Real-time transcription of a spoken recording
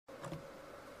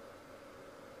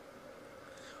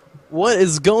What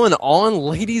is going on,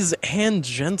 ladies and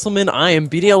gentlemen? I am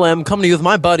BDLM coming to you with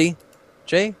my buddy,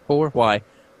 J4Y,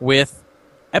 with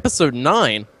episode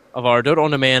 9 of our Dota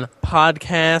On Demand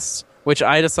podcast, which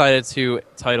I decided to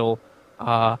title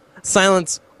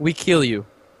Silence, We Kill You,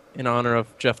 in honor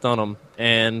of Jeff Dunham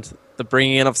and the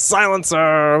bringing in of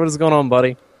Silencer. What is going on,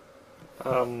 buddy?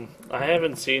 I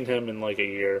haven't seen him in like a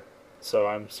year, so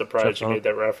I'm surprised you made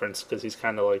that reference because he's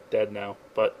kind of like dead now.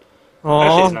 But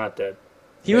actually, he's not dead.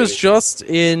 He was just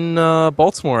in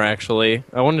Baltimore, actually.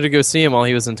 I wanted to go see him while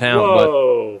he was in town.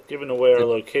 Whoa! Giving away our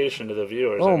location to the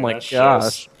viewers. Oh my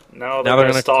gosh! Now they're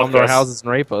going to come to our houses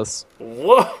and rape us.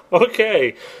 Whoa!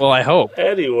 Okay. Well, I hope.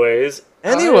 Anyways.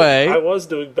 I was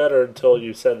doing better until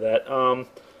you said that.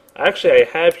 Actually, I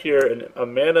have here a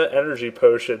mana energy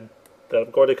potion that I'm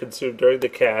going to consume during the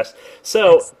cast.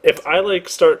 So, if I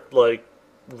start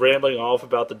rambling off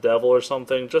about the devil or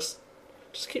something, just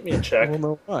keep me in check. I don't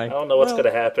know why. I don't know what's going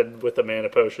to happen with the mana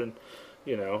potion.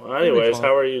 Anyways,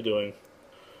 how are you doing?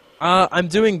 I'm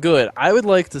doing good. I would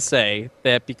like to say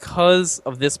that because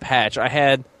of this patch, I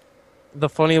had the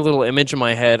funny little image in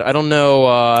my head. I don't know.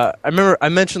 I remember I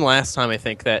mentioned last time, I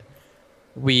think, that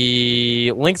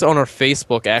we linked on our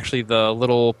Facebook, actually, the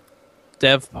little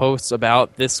dev posts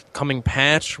about this coming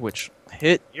patch, which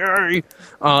hit, yay,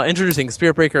 introducing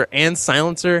Spirit Breaker and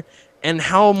Silencer, and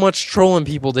how much trolling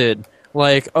people did.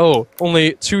 Like, oh,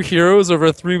 only 2 heroes over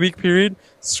a 3-week period?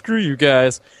 Screw you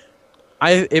guys.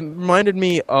 It reminded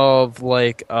me of,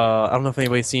 I don't know if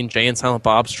anybody's seen Jay and Silent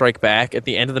Bob Strike Back. At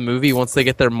the end of the movie, once they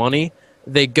get their money,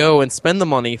 they go and spend the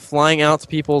money flying out to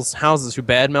people's houses who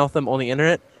badmouth them on the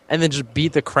internet, and then just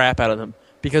beat the crap out of them.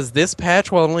 Because this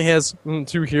patch, while it only has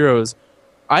 2 heroes,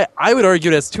 I would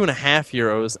argue it has 2.5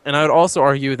 heroes, and I would also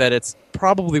argue that it's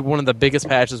probably one of the biggest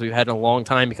patches we've had in a long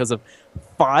time because of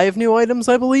 5 new items,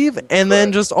 I believe, and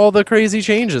then just all the crazy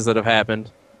changes that have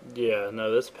happened. Yeah,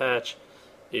 no, this patch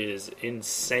is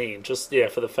insane. Just,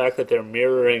 for the fact that they're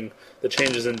mirroring the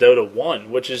changes in Dota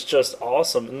 1, which is just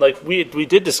awesome. And we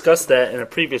did discuss that in a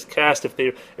previous cast, if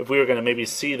we were going to maybe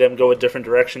see them go a different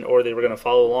direction or they were going to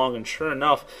follow along, and sure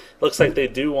enough, it looks like they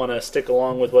do want to stick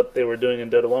along with what they were doing in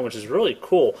Dota 1, which is really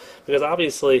cool, because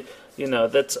obviously,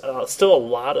 that's still a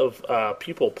lot of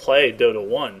people play Dota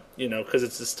 1, because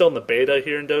it's still in the beta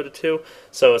here in Dota 2,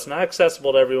 so it's not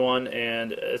accessible to everyone,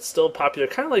 and it's still popular,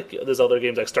 kind of like there's other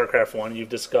games like StarCraft 1 you've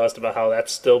discussed about how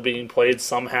that's still being played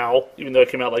somehow, even though it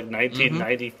came out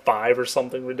 1995 or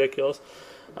something ridiculous.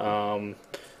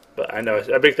 But I know,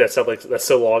 I make that sound like that's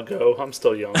so long ago. I'm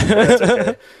still young, but that's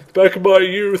okay. Back in my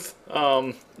youth.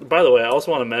 By the way, I also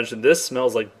want to mention, this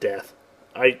smells like death.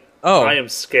 I am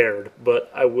scared,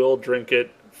 but I will drink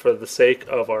it for the sake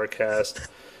of our cast.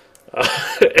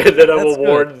 And then I will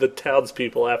warn the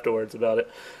townspeople afterwards about it.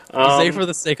 You say for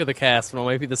the sake of the cast, but it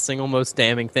might be the single most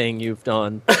damning thing you've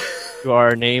done to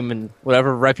our name and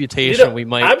whatever reputation we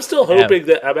might I'm still hoping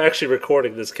that I'm actually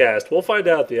recording this cast. We'll find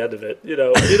out at the end of it.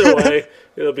 Either way,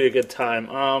 it'll be a good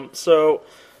time. So,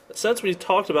 since we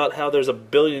talked about how there's a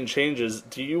billion changes,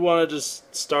 do you want to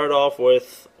just start off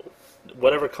with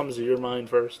whatever comes to your mind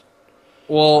first?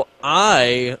 Well,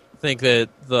 I think that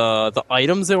the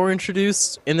items that were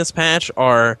introduced in this patch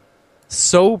are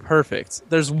so perfect.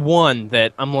 There's one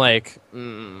that I'm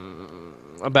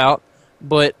about,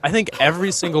 but I think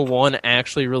every single one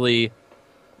actually really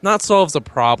not solves a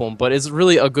problem, but is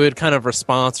really a good kind of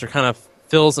response, or kind of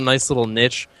fills a nice little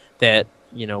niche that,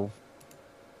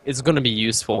 is going to be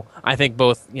useful. I think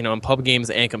both, in pub games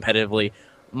and competitively.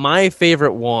 My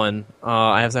favorite one,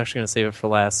 I was actually going to save it for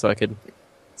last so I could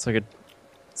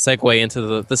segue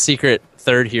into the secret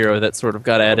third hero that sort of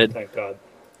got added. Thank God.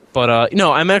 But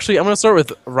I'm going to start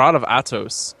with Rod of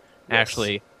Atos,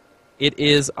 actually. Yes. It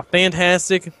is a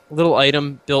fantastic little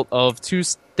item built of 2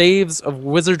 staves of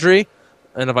wizardry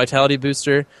and a vitality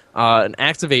booster. An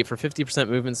activate for 50%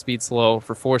 movement speed slow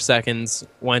for 4 seconds.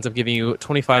 Winds up giving you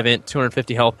 25 int,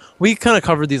 250 health. We kind of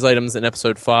covered these items in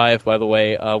episode 5, by the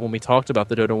way, when we talked about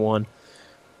the Dota 1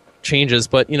 changes.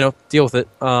 But, deal with it.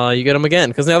 You get them again,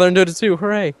 because now they're in Dota 2.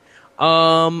 Hooray!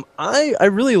 I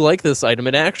really like this item.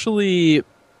 It actually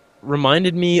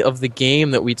reminded me of the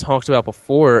game that we talked about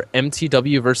before,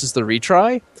 MTW versus the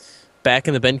Retry, back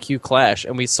in the BenQ Clash,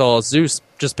 and we saw Zeus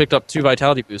just picked up 2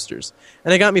 vitality boosters.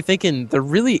 And it got me thinking, there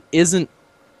really isn't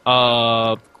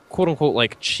a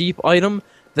quote-unquote cheap item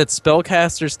that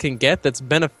spellcasters can get that's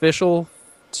beneficial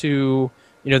to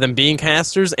them being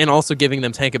casters and also giving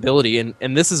them tank ability,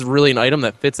 and this is really an item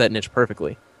that fits that niche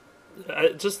perfectly.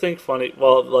 I just think funny.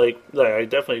 Well, I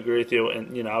definitely agree with you,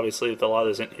 and obviously with a lot of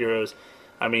those int heroes,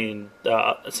 I mean,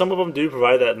 some of them do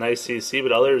provide that nice CC,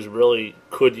 but others really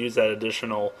could use that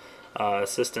additional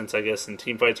assistance, I guess, in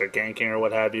team fights or ganking or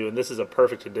what have you. And this is a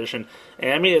perfect addition.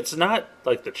 And I mean, it's not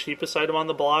like the cheapest item on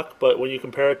the block, but when you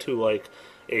compare it to like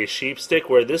a sheep stick,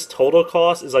 where this total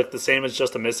cost is like the same as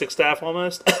just a mystic staff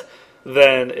almost,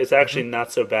 then it's actually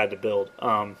not so bad to build.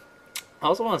 I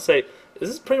also want to say this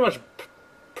is pretty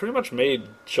much made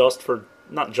just for,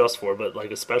 not just for, but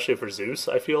like especially for Zeus,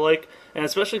 I feel like, and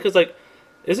especially because like,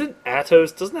 isn't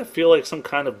Atos, doesn't that feel like some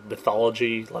kind of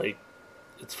mythology, like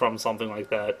it's from something like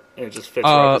that, and it just fits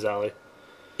right up his alley.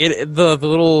 The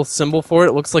little symbol for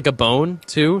it looks like a bone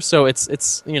too, so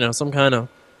it's you know, some kind of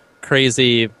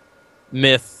crazy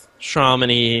myth,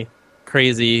 shamany,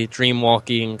 crazy dream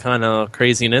walking kind of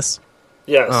craziness.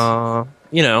 Yes.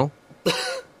 You know.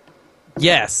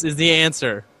 Yes is the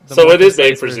answer. So it is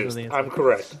made for Zeus. I'm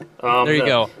correct. There you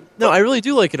go. No, I really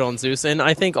do like it on Zeus, and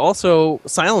I think also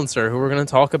Silencer, who we're going to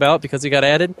talk about because he got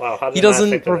added. Wow, how did he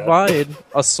doesn't provide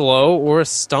a slow or a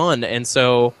stun, and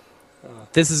so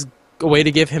this is a way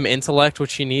to give him intellect,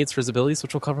 which he needs for his abilities,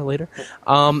 which we'll cover later.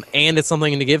 And it's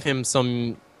something to give him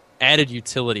some added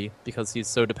utility because he's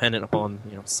so dependent upon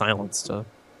silence.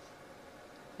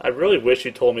 I really wish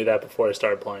you told me that before I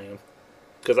started playing him,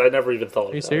 because I never even thought about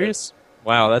it. Are you serious?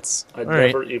 Wow, that's... I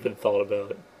never even thought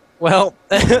about it. Well,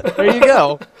 there you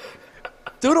go.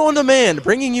 Dota On Demand,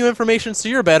 bringing you information so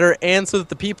you're better, and so that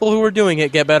the people who are doing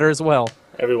it get better as well.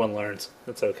 Everyone learns.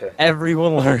 That's okay.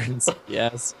 Everyone learns,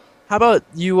 yes. How about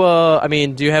you,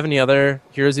 do you have any other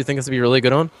heroes you think this would be really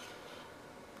good on?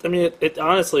 I mean, it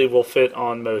honestly will fit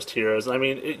on most heroes. I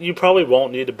mean, you probably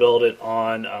won't need to build it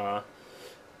on,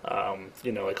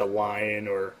 like a Lion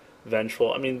or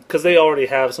Vengeful. I mean, because they already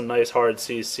have some nice hard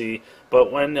CC.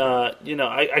 But when,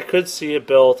 I could see it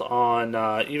built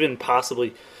on even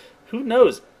possibly, who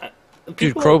knows?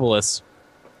 Dude, Crobolus.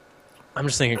 I'm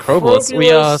just thinking Crobolus. We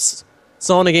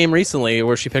saw in a game recently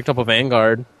where she picked up a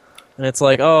Vanguard. And it's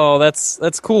like, oh,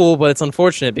 that's cool, but it's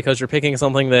unfortunate because you're picking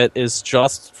something that is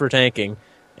just for tanking.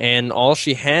 And all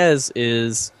she has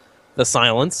is the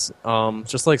silence,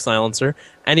 just like Silencer.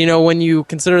 And, when you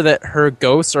consider that her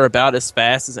ghosts are about as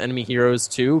fast as enemy heroes,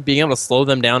 too, being able to slow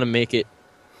them down and make it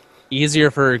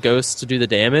easier for her ghosts to do the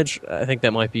damage, I think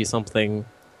that might be something...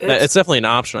 It's definitely an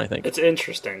option, I think. It's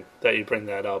interesting that you bring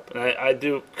that up. And I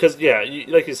do... Because,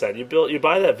 like you said, you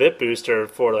buy that VIP booster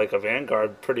for, like, a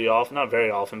Vanguard pretty often. Not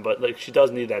very often, but, like, she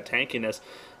does need that tankiness.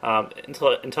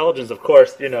 Intelligence, of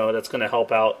course, that's going to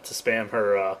help out to spam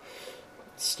her...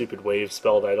 stupid wave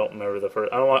spell that I don't remember the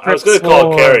first. I was going to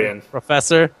call it Carrion.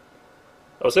 Professor.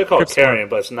 I was going to call it Carrion,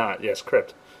 but it's not. Yes,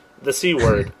 Crypt. The C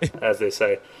word, as they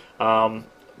say.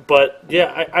 But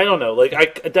yeah, I don't know. Like I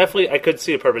could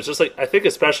see a purpose. Just like I think,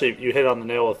 especially if you hit on the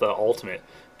nail with the ultimate,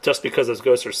 just because those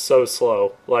ghosts are so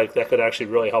slow, like that could actually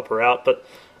really help her out. But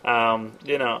when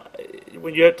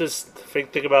you have to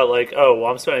think about like, oh,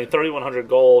 well, I'm spending 3,100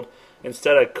 gold.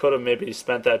 Instead, I could have maybe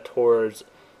spent that towards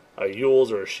a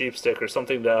Yules or a sheep stick or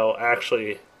something that'll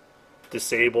actually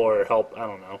disable or help. I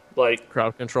don't know, like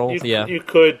crowd control. You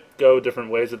could go different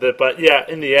ways with it, but yeah,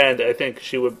 in the end, I think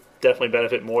she would definitely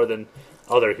benefit more than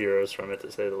other heroes from it, to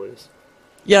say the least.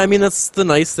 Yeah, I mean that's the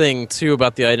nice thing too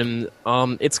about the item.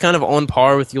 It's kind of on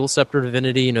par with Yule Scepter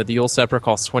Divinity. The Yule Scepter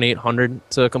costs 2,800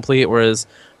 to complete, whereas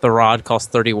the Rod costs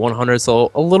 3,100,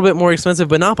 so a little bit more expensive,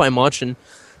 but not by much. And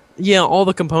yeah, all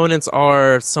the components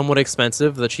are somewhat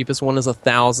expensive. The cheapest one is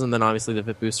 1,000, then obviously the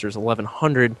VIP booster is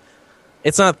 1,100.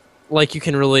 It's not like you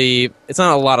can really... It's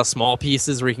not a lot of small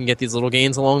pieces where you can get these little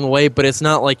gains along the way, but it's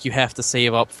not like you have to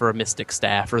save up for a Mystic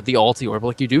Staff or the Ulti Orb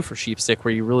like you do for Sheepstick,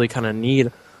 where you really kind of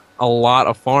need a lot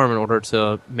of farm in order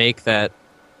to make that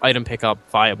item pickup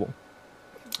viable.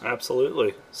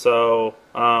 Absolutely. So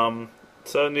in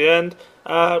the end,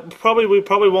 we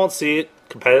probably won't see it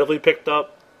competitively picked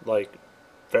up, like,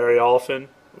 very often.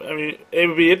 I mean, it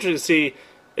would be interesting to see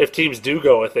if teams do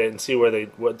go with it and see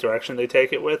what direction they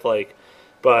take it with. Like,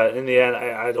 but in the end,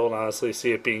 I don't honestly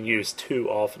see it being used too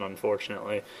often,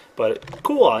 unfortunately. But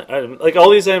cool on, like all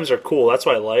these items are cool. That's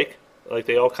what I like. Like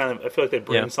they all kind of, I feel like they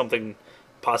bring something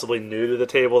possibly new to the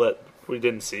table that we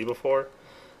didn't see before.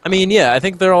 I mean, yeah, I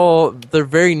think they're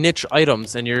very niche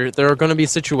items, and there are going to be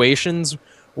situations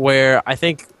where I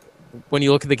think. When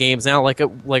you look at the games now, like I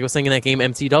was saying in that game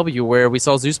MTW, where we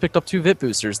saw Zeus picked up 2 VIP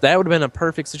boosters, that would have been a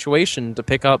perfect situation to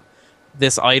pick up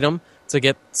this item to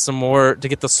get to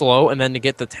get the slow and then to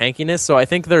get the tankiness. So I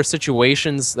think there are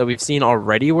situations that we've seen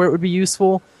already where it would be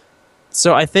useful.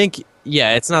 So I think,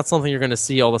 yeah, it's not something you're going to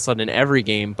see all of a sudden in every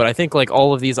game, but I think like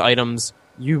all of these items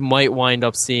you might wind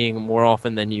up seeing more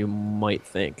often than you might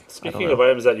think. Speaking of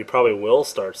items that you probably will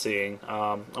start seeing,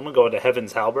 I'm going to go into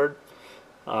Heaven's Halberd.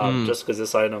 Just because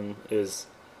this item is,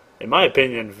 in my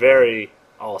opinion, very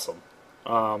awesome.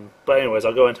 But anyways,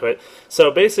 I'll go into it.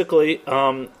 So basically,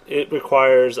 it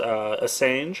requires a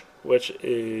Sange, which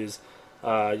is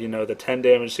the 10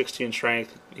 damage, 16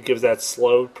 strength. It gives that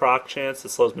slow proc chance. It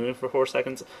slows movement for 4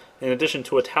 seconds. In addition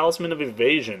to a Talisman of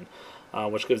Evasion,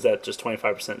 which gives that just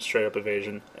 25% straight up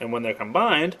evasion. And when they're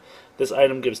combined, this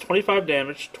item gives 25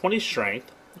 damage, 20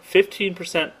 strength,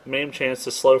 15% maim chance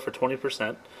to slow for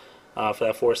 20% for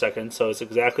that 4 seconds. So it's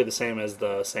exactly the same as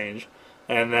the Sange.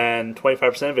 And then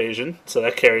 25% evasion, so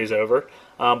that carries over.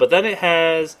 But then it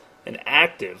has an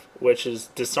active, which is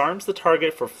disarms the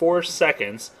target for 4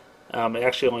 seconds. It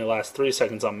actually only lasts 3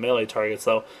 seconds on melee targets,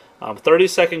 though.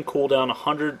 30-second cooldown,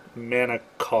 100 mana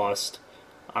cost.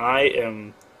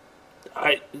 No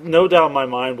doubt in my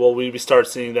mind will we start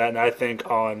seeing that, and I think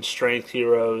on strength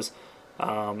heroes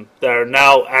that are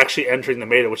now actually entering the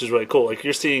meta, which is really cool. Like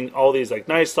you're seeing all these like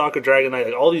Night Stalker, Dragon Knight,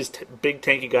 like all these big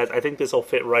tanky guys. I think this will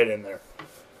fit right in there.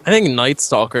 I think Night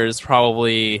Stalker is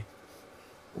probably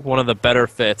one of the better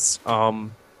fits.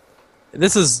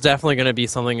 This is definitely going to be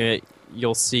something that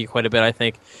you'll see quite a bit, I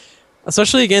think.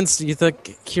 Especially against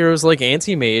heroes like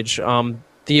Anti-Mage. The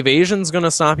evasion's going to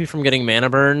stop you from getting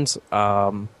mana burns.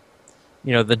 The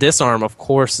disarm, of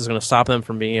course, is going to stop them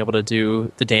from being able to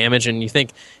do the damage. And you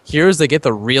think heroes that get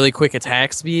the really quick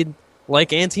attack speed,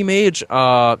 like Anti-Mage,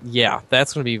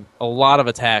 that's going to be a lot of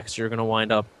attacks you're going to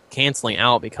wind up canceling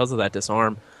out because of that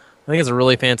disarm. I think it's a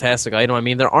really fantastic item. I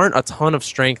mean, there aren't a ton of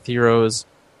strength heroes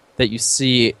that you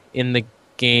see in the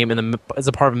game as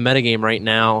a part of a metagame right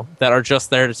now that are just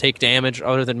there to take damage,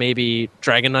 other than maybe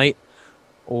Dragon Knight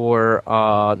or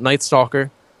Night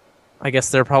Stalker. I guess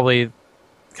they're probably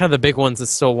kind of the big ones that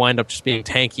still wind up just being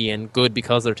tanky and good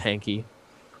because they're tanky.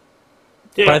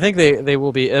 Yeah. But I think it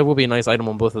will be a nice item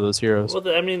on both of those heroes. Well,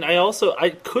 I mean, I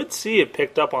could see it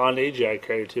picked up on AGI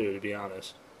carry too, to be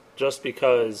honest. Just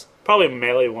because, probably a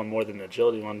melee one more than an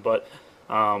agility one, but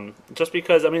just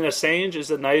because, I mean, a Sange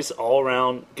is a nice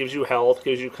all-around, gives you health,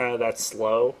 gives you kind of that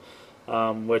slow,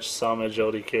 which some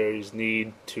agility carries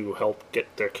need to help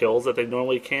get their kills that they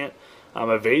normally can't.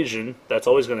 Evasion, that's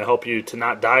always going to help you to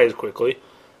not die as quickly.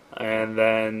 And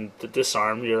then the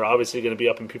disarm, you're obviously going to be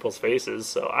up in people's faces.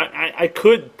 So I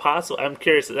could possibly, I'm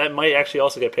curious, that might actually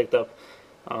also get picked up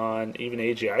on even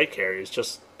AGI carries,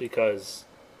 just because,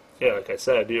 yeah, like I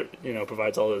said,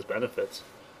 provides all those benefits.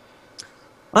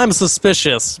 I'm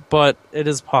suspicious, but it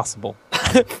is possible.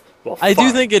 Well, I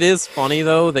do think it is funny,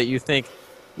 though, that you think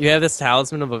you have this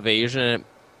Talisman of Evasion.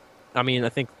 I mean, I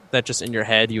think that just in your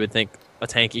head, you would think a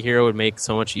tanky hero would make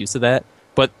so much use of that.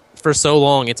 But for so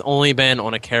long, it's only been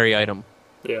on a carry item.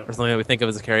 Yeah. Or something that we think of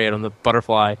as a carry item, the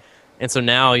butterfly. And so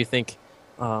now you think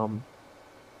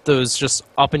those just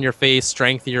up-in-your-face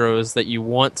strength heroes that you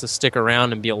want to stick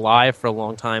around and be alive for a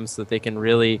long time so that they can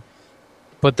really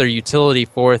put their utility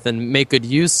forth and make good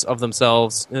use of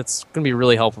themselves, it's going to be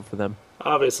really helpful for them.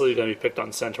 Obviously, you're going to be picked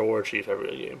on Centaur War Chief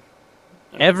every game.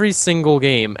 Every single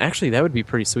game. Actually, that would be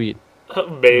pretty sweet.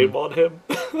 Maim on him.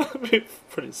 That'd be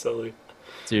pretty silly.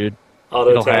 Dude.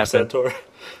 Auto-attack Centaur.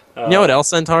 You know what else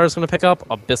Centaur is going to pick up?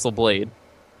 Abyssal Blade.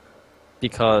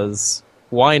 Because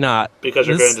why not? Because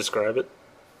you're going to describe it?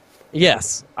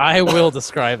 Yes, I will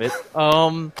describe it.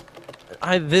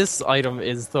 This item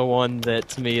is the one that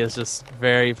to me is just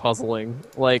very puzzling.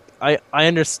 Like, I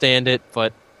understand it,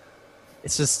 but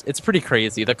it's pretty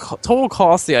crazy. The total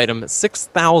cost of the item is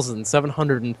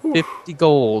 6,750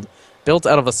 gold, built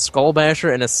out of a Skull Basher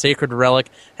and a Sacred Relic,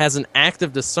 has an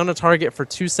active to stun a target for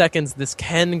 2 seconds. This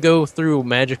can go through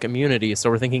magic immunity, so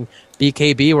we're thinking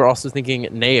BKB, we're also thinking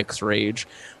Naix Rage.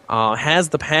 Has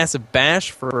the passive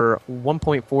Bash for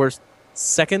 1.4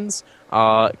 seconds,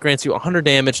 grants you 100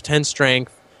 damage, 10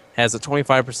 strength, has a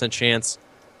 25% chance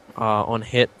on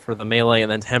hit for the melee, and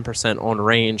then 10% on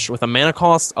range, with a mana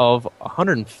cost of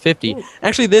 150. Ooh.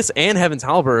 Actually, this and Heaven's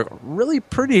Halberd, really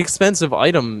pretty expensive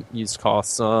item use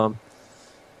costs. I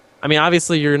mean,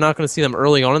 obviously, you're not going to see them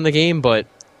early on in the game, but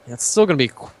it's still going to be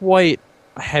quite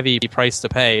a heavy price to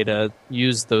pay to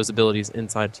use those abilities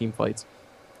inside team fights.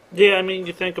 Yeah, I mean,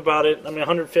 you think about it, I mean,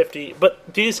 150, but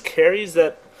these carries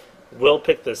that will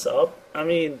pick this up, I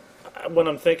mean, when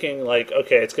I'm thinking, like,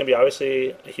 okay, it's going to be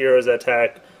obviously heroes that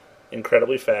attack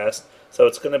incredibly fast, so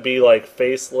it's going to be, like,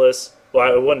 Faceless.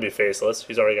 Well, it wouldn't be Faceless.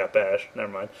 He's already got Bash.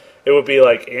 Never mind. It would be,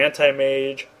 like,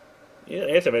 Anti-Mage. Yeah,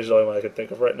 Anti-Mage is the only one I can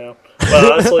think of right now.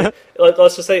 But honestly,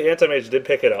 let's just say Anti-Mage did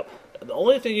pick it up. The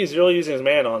only thing he's really using his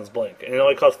mana on is Blink, and it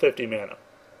only costs 50 mana.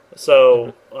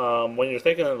 So, when you're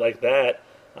thinking like that,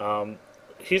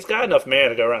 he's got enough mana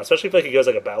to go around, especially if he goes,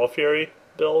 like, a Battle Fury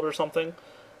build or something.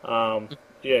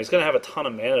 He's going to have a ton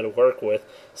of mana to work with,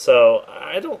 so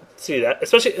I don't see that.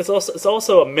 Especially, it's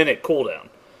also a minute cooldown,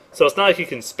 So it's not like he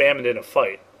can spam it in a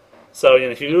fight. So,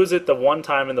 if you lose it the one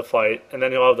time in the fight, and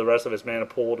then he'll have the rest of his mana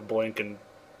pool to blink and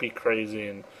be crazy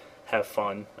and have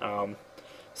fun.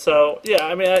 So, yeah,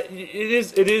 I mean, it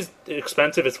is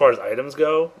expensive as far as items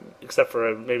go, except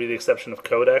for maybe the exception of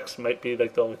Codex might be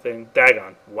like the only thing.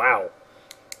 Dagon, wow.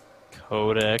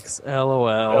 Codex, LOL.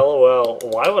 LOL.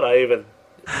 Why would I even...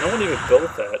 No one even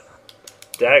built that.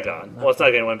 Dagon. Well, it's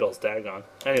not anyone builds Dagon.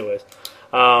 Anyways,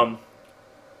 I'm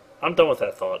done with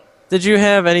that thought. Did you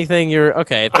have anything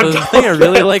okay, the thing I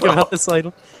really like about this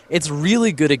item, it's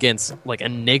really good against, like,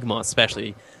 Enigma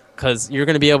especially, because you're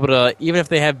going to be able to, even if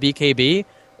they have BKB,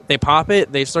 they pop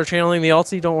it, they start channeling the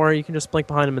ulti, don't worry, you can just blink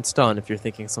behind them and stun if you're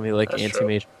thinking something like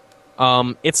Anti-Mage.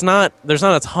 There's not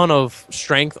a ton of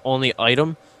strength-only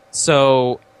item,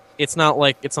 so it's not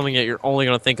like it's something that you're only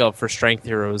going to think of for strength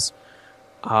heroes.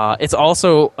 It's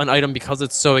also an item, because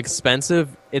it's so expensive,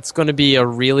 it's going to be a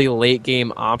really late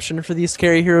game option for these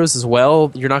carry heroes as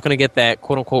well. You're not going to get that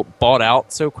quote-unquote bought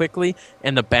out so quickly,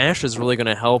 and the bash is really going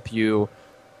to help you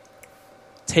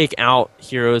take out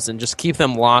heroes and just keep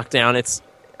them locked down. It's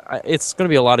going to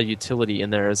be a lot of utility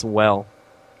in there as well.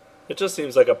 It just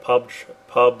seems like a pub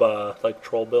like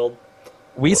troll build.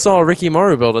 We saw Ricky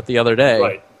Maru build it the other day.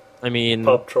 Right. I mean...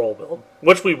 Pub troll build.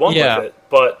 Which we won with it,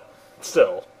 but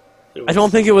still... I don't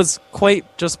think it was quite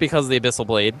just because of the Abyssal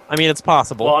Blade. I mean, it's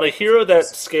possible. Well, on a hero that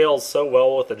scales so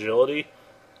well with agility,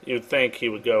 you'd think he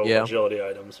would go agility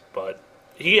items. But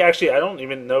he actually, I don't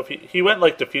even know if he went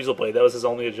like Diffusal Blade. That was his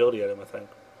only agility item, I think.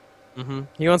 Mm-hmm.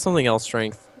 He went something else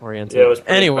strength-oriented. Yeah, it was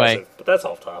pretty anyway, impressive, but that's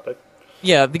off topic.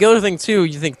 Yeah, the other thing, too,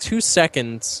 you think 2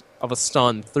 seconds of a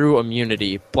stun through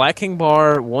immunity. Black King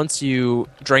Bar, once you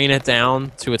drain it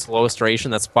down to its lowest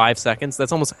duration, that's 5 seconds.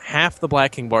 That's almost half the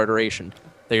Black King Bar duration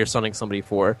that you're stunning somebody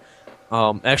for.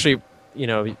 Actually,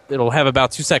 it'll have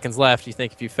about 2 seconds left, you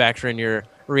think, if you factor in your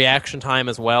reaction time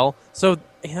as well. So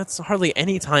that's hardly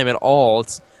any time at all.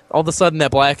 It's all of a sudden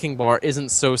that Black King Bar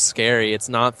isn't so scary. It's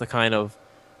not the kind of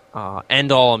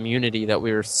end-all immunity that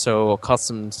we were so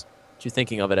accustomed to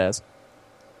thinking of it as.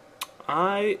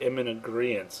 I am in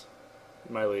agreement,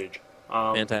 my liege.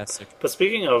 Fantastic. But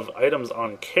speaking of items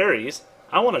on carries,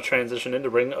 I want to transition into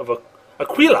Ring of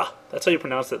Aquila. That's how you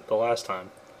pronounced it the last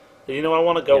time. I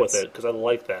want to go with it because I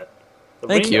like that. The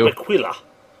Thank Ring of Aquila.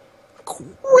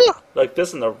 Like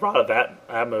this in the Rod of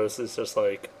Atmos is just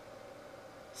like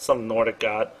some Nordic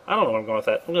god. I don't know where I'm going with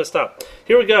that. I'm going to stop.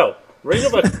 Here we go. Ring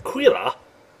of Aquila.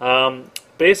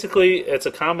 Basically, it's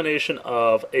a combination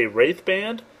of a Wraith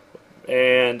Band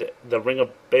and the Ring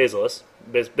of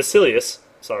Basilius.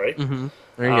 Sorry. Mm-hmm.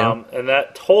 There you go. And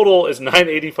that total is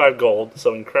 985 gold,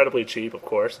 so incredibly cheap, of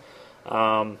course.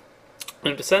 And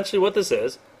essentially what this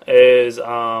is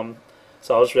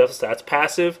so I'll just read off the stats.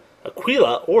 Passive,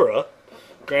 Aquila Aura,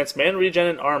 grants mana regen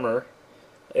and armor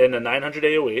in a 900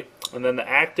 AoE. And then the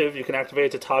active, you can activate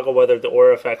it to toggle whether the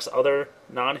aura affects other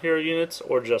non-hero units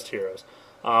or just heroes.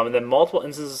 And then multiple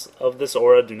instances of this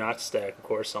aura do not stack, of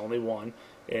course, only one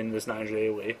in this 900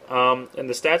 AoE. And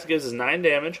the stats it gives is 9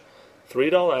 damage, 3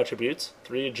 dull attributes,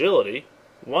 3 agility,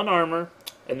 1 armor,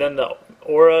 and then the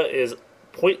aura is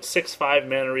 0.65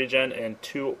 mana regen and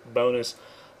 2 bonus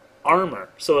armor.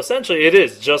 So essentially it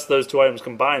is just those 2 items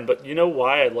combined, but you know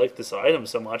why I like this item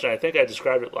so much, and I think I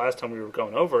described it last time we were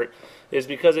going over it, is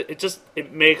because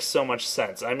it makes so much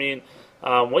sense. I mean,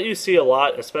 what you see a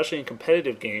lot, especially in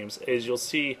competitive games, is you'll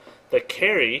see the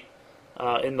carry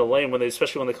in the lane,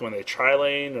 especially when they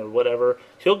tri-lane or whatever,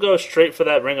 he'll go straight for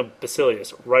that Ring of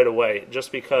Basilius right away,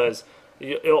 just because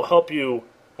it'll help you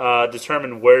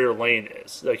determine where your lane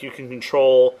is. Like, you can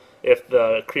control if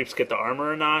the creeps get the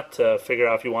armor or not to figure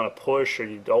out if you want to push or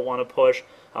you don't want to push.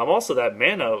 Also, that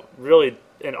mana really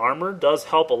in armor does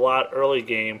help a lot early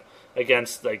game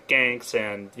against like ganks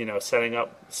and setting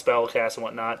up spell casts and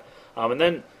whatnot. But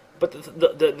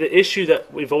the issue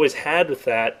that we've always had with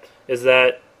that is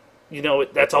that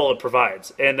that's all it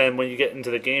provides. And then when you get into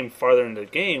the game, farther into the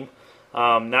game,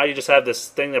 now you just have this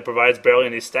thing that provides barely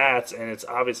any stats, and it's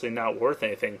obviously not worth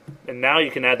anything. And now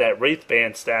you can add that Wraith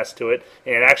Band stats to it,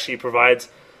 and it actually provides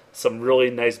some really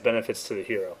nice benefits to the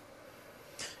hero.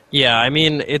 Yeah, I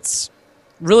mean, it's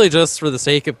really just for the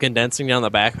sake of condensing down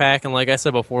the backpack, and like I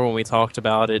said before when we talked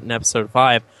about it in episode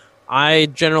 5, I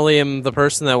generally am the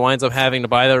person that winds up having to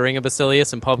buy the Ring of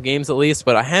Basilius in pub games at least,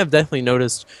 but I have definitely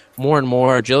noticed more and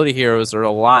more agility heroes are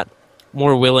a lot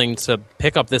more willing to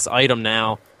pick up this item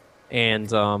now. And,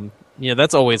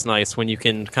 that's always nice when you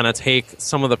can kind of take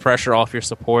some of the pressure off your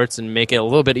supports and make it a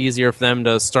little bit easier for them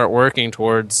to start working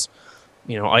towards,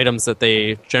 items that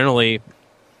they generally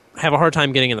have a hard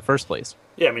time getting in the first place.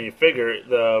 Yeah, I mean, you figure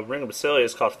the Ring of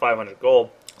Basilius costs 500 gold,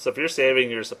 So if you're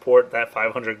saving your support that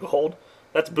 500 gold,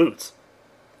 that's boots.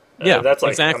 Yeah, that's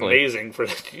like exactly. amazing for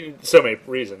so many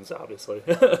reasons, obviously.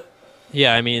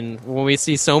 Yeah, I mean, when we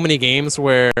see so many games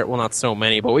where, well, not so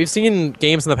many, but we've seen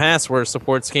games in the past where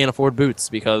supports can't afford boots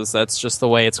because that's just the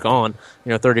way it's gone.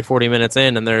 30, 40 minutes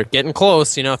in, and they're getting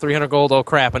close. 300 gold. Oh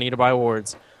crap! I need to buy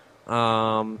wards.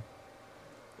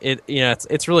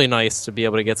 It's really nice to be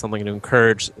able to get something to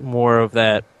encourage more of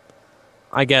that.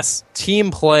 I guess team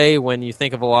play. When you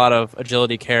think of a lot of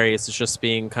agility carries, it's just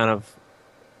being kind of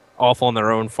off on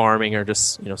their own farming or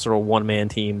just sort of one man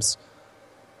teams.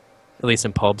 At least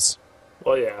in pubs.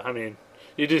 Well, yeah, I mean,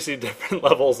 you do see different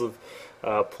levels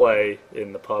of play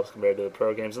in the pubs compared to the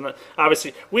pro games. And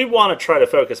obviously, we want to try to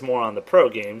focus more on the pro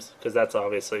games because that's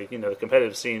obviously, the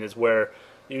competitive scene is where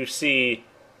you see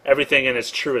everything in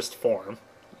its truest form,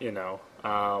 or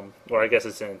I guess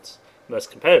it's in its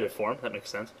most competitive form. That makes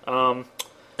sense.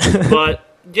 But,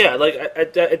 yeah,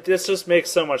 this just makes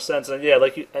so much sense. And, yeah,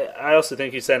 I also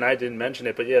think you said, and I didn't mention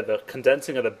it, but, yeah, the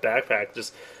condensing of the backpack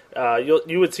just –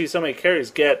 you would see so many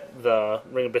carries get the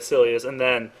Ring of Basilius and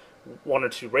then one or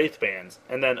two Wraith Bands.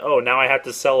 And then, now I have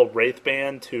to sell a Wraith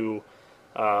Band to,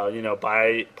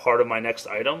 buy part of my next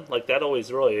item. Like, that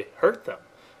always really hurt them.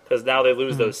 Because now they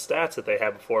lose those stats that they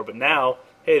had before. But now,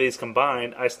 hey, these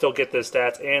combined, I still get those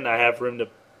stats and I have room to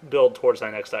build towards my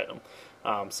next item.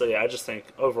 So, yeah, I just think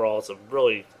overall it's a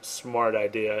really smart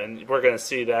idea. And we're going to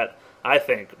see that, I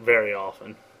think, very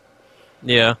often.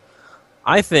 Yeah.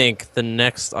 I think the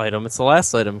next item, it's the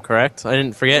last item, correct? I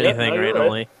didn't forget anything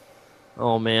randomly. Right.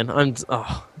 Oh, man. I'm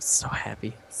so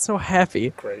happy. So happy.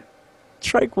 Great.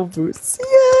 Tranquil Boots.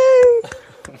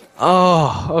 Yay!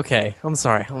 Oh, okay. I'm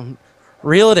sorry.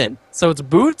 Reel it in. So it's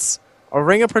Boots, a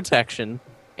Ring of Protection,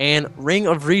 and Ring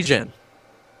of Regen.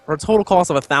 For a total cost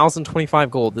of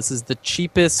 1,025 gold. This is the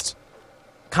cheapest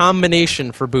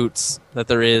combination for Boots that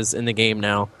there is in the game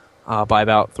now by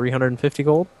about 350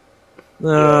 gold.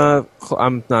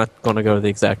 I'm not going to go to the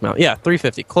exact amount. Yeah,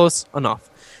 350. Close enough.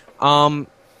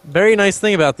 Very nice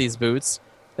thing about these boots,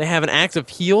 they have an active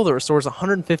heal that restores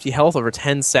 150 health over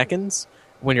 10 seconds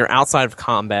when you're outside of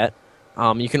combat.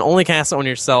 You can only cast it on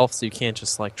yourself, so you can't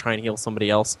just try and heal somebody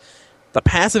else. The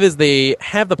passive is they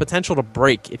have the potential to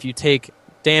break if you take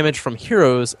damage from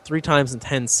heroes 3 times in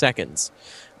 10 seconds.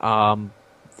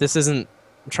 This isn't...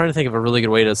 I'm trying to think of a really good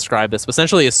way to describe this, but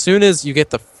essentially as soon as you get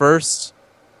the first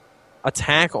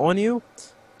attack on you,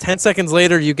 10 seconds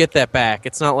later you get that back.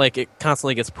 It's not like it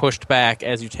constantly gets pushed back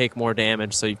as you take more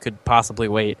damage, so you could possibly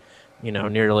wait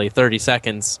nearly 30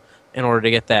 seconds in order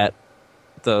to get that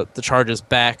the charges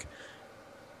back.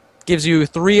 Gives you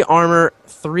 3 armor,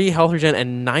 3 health regen,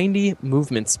 and 90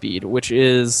 movement speed, which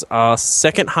is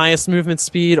second highest movement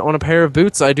speed on a pair of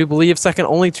boots. I do believe second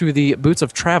only to the boots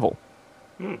of travel.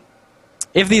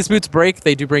 If these boots break,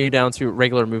 they do bring you down to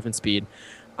regular movement speed.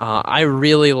 I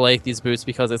really like these boots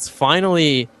because it's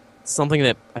finally something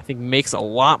that I think makes a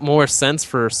lot more sense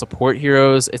for support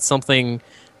heroes. It's something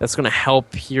that's going to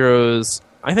help heroes,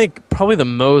 I think, probably the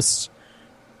most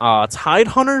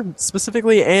Tidehunter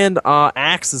specifically, and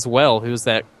Axe as well, who's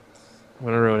that, I'm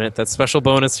going to ruin it, that special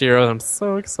bonus hero that I'm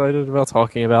so excited about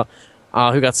talking about,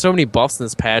 who got so many buffs in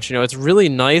this patch. It's really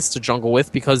nice to jungle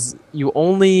with because you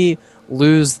only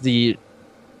lose the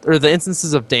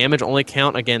instances of damage only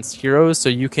count against heroes, so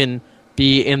you can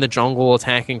be in the jungle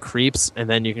attacking creeps, and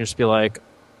then you can just be like,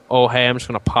 oh, hey, I'm just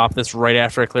going to pop this right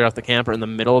after I clear out the camp or in the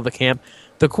middle of the camp.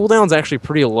 The cooldown's actually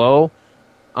pretty low.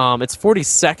 It's 40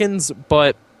 seconds,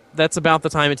 but that's about the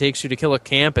time it takes you to kill a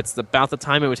camp. It's about the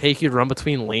time it would take you to run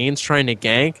between lanes trying to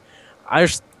gank. I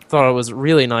just thought it was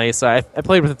really nice. I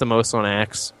played with it the most on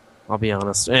Axe, I'll be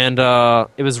honest. And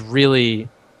it was really,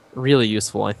 really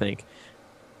useful, I think.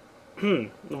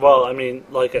 Well, I mean,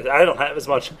 I don't have as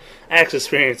much Axe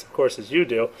experience, of course, as you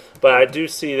do, but I do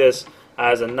see this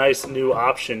as a nice new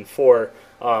option for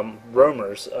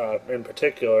roamers in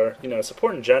particular.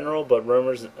 Support in general, but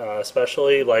roamers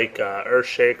especially, like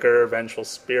Earthshaker, Vengeful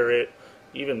Spirit,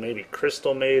 even maybe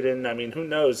Crystal Maiden. I mean, who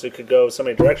knows? It could go so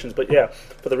many directions, but yeah,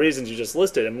 for the reasons you just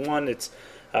listed. And one, it's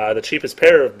the cheapest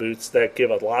pair of boots that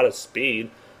give a lot of speed,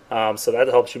 so that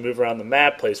helps you move around the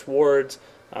map, place wards,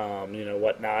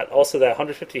 whatnot. Also, that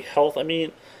 150 health, I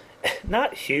mean,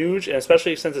 not huge, and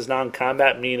especially since it's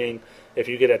non-combat, meaning if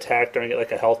you get attacked during it,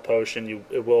 like a health potion,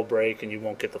 it will break and you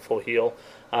won't get the full heal.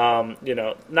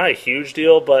 Not a huge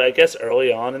deal, but I guess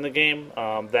early on in the game,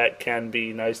 that can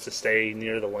be nice to stay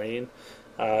near the lane,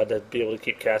 to be able to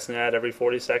keep casting that every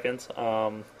 40 seconds.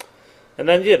 And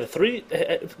then, yeah,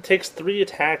 it takes 3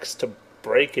 attacks to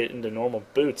break it into normal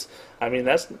boots. I mean,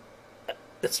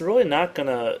 it's really not going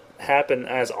to happen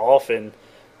as often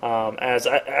As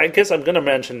I guess I'm going to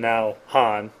mention now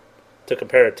Han to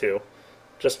compare it to,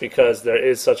 just because there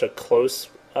is such a close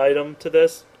item to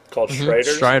this called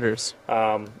Striders. Striders.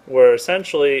 Where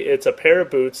essentially it's a pair of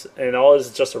boots, and all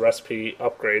is just a recipe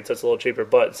upgrade, so it's a little cheaper.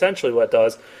 But essentially what it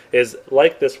does is,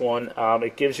 like this one,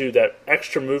 it gives you that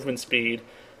extra movement speed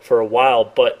for a while,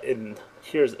 but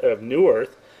here's New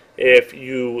Earth, if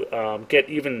you get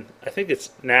even, I think it's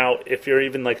now, if you're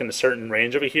even like in a certain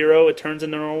range of a hero, it turns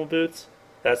into normal boots.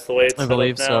 That's the way it's set up now. I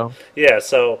believe so. Yeah,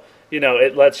 so,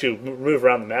 it lets you move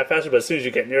around the map faster, but as soon as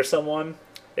you get near someone,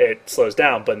 it slows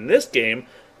down. But in this game,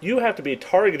 you have to be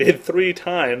targeted 3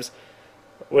 times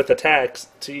with attacks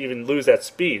to even lose that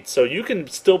speed. So you can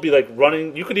still be like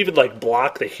running. You could even like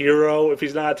block the hero if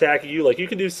he's not attacking you. Like you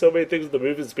can do so many things with the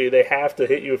movement speed. They have to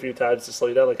hit you a few times to slow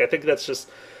you down. Like I think that's just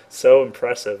so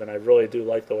impressive, and I really do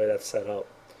like the way that's set up.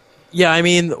 Yeah, I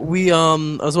mean, I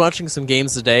was watching some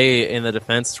games today in the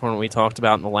defense tournament we talked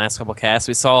about in the last couple casts.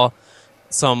 We saw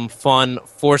some fun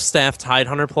Force Staff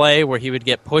Tidehunter play where he would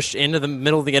get pushed into the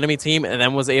middle of the enemy team and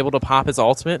then was able to pop his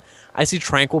ultimate. I see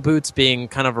Tranquil Boots being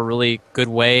kind of a really good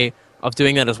way of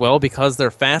doing that as well because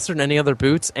they're faster than any other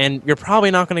boots, and you're probably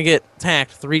not going to get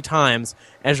attacked 3 times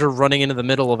as you're running into the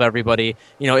middle of everybody.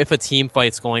 If a team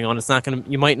fight's going on,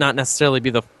 you might not necessarily be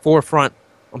the forefront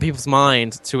on people's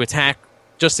mind to attack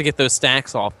just to get those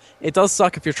stacks off. It does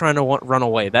suck if you're trying to run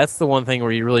away. That's the one thing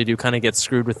where you really do kind of get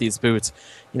screwed with these boots.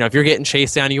 If you're getting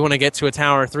chased down, you want to get to a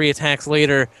tower, 3 attacks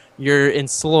later, you're in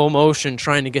slow motion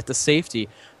trying to get to safety.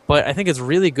 But I think it's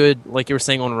really good, like you were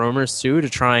saying on roamers too, to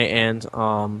try and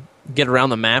get around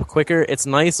the map quicker. It's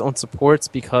nice on supports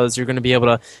because you're going to be able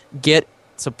to get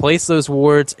to place those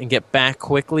wards and get back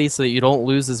quickly so that you don't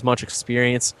lose as much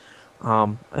experience.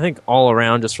 I think all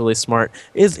around just really smart.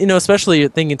 Especially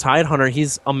thinking Tidehunter,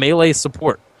 he's a melee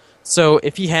support. So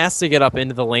if he has to get up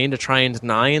into the lane to try and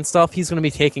deny and stuff, he's going to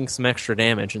be taking some extra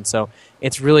damage. And so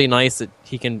it's really nice that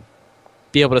he can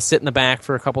be able to sit in the back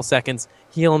for a couple seconds,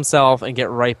 heal himself, and get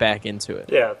right back into it.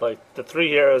 Yeah, like the 3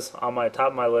 heroes on my top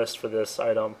of my list for this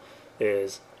item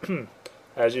is,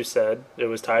 as you said, it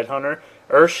was Tidehunter,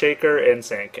 Earthshaker, and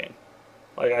Sand King.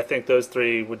 Like, I think those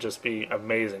 3 would just be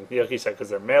amazing. Like you said, because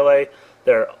they're melee,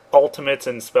 they're ultimates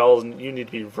and spells, and you need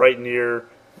to be right near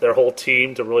their whole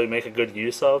team to really make a good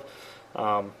use of.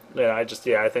 I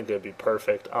think it would be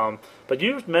perfect. But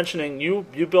you were mentioning you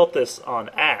built this on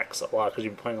Axe a lot because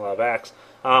you've been playing a lot of Axe.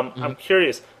 I'm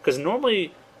curious, because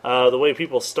normally the way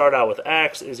people start out with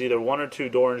Axe is either 1 or 2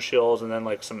 Doran shields and then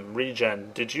like some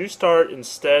regen. Did you start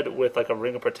instead with like a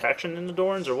Ring of Protection in the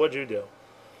Dorans, or what'd you do?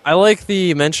 I like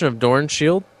the mention of Doran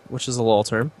Shield, which is a LoL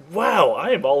term. Wow, I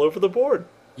am all over the board.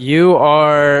 You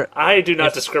are... I do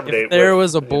not discriminate. If there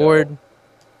was a board,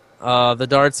 the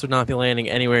darts would not be landing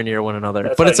anywhere near one another.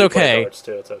 That's but it's okay. Darts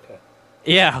too. It's okay.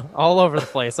 Yeah, all over the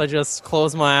place. I just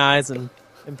close my eyes and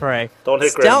pray. Don't hit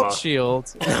Stout Grandma.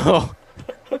 Shield. No.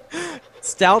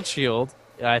 Stout Shield,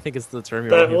 I think is the term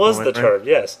you're looking for. That was the term,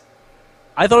 yes.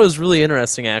 I thought it was really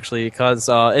interesting, actually, because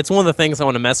it's one of the things I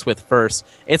want to mess with first.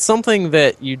 It's something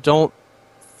that you don't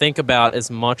think about as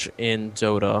much in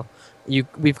Dota.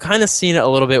 We've kind of seen it a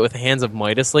little bit with Hands of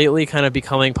Midas lately, kind of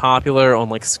becoming popular on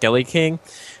like Skelly King,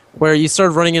 where you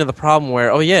start running into the problem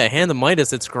where, Hand of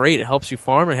Midas, it's great, it helps you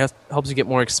farm, it helps you get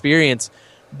more experience,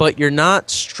 but you're not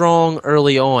strong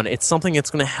early on. It's something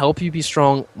that's going to help you be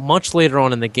strong much later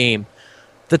on in the game.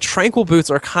 The Tranquil Boots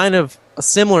are kind of a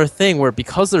similar thing where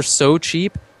because they're so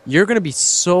cheap, you're going to be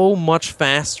so much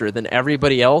faster than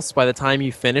everybody else by the time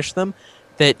you finish them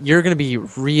that you're going to be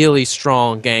really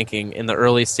strong ganking in the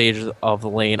early stages of the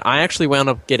lane. I actually wound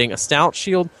up getting a Stout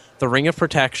Shield, the Ring of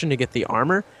Protection to get the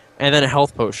armor, and then a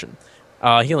health potion,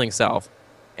 healing salve.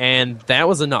 And that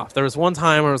was enough. There was one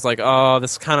time where I was like, oh,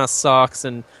 this kind of sucks,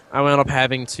 and I wound up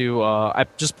having to, I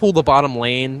just pulled the bottom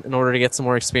lane in order to get some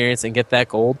more experience and get that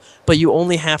gold, but you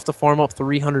only have to farm up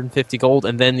 350 gold,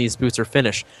 and then these boots are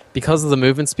finished. Because of the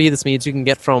movement speed, this means you can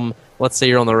get from, let's say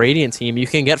you're on the Radiant team, you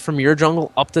can get from your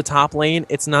jungle up to top lane.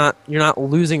 You're not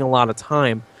losing a lot of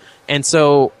time. And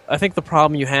so I think the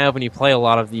problem you have when you play a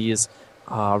lot of these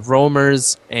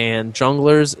roamers and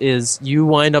junglers is you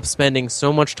wind up spending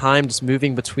so much time just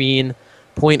moving between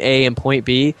point A and point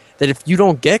B that if you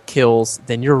don't get kills,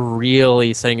 then you're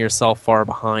really setting yourself far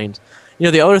behind.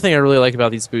 The other thing I really like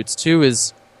about these boots too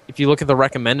is if you look at the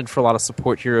recommended for a lot of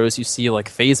support heroes, you see like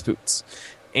phase boots,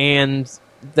 and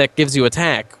that gives you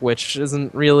attack, which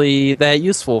isn't really that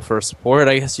useful for support.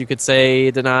 I guess you could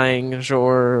say denying,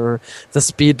 sure, the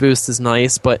speed boost is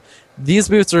nice, but these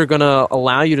boots are going to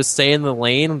allow you to stay in the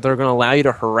lane. They're going to allow you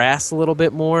to harass a little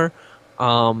bit more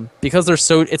because they're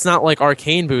so. It's not like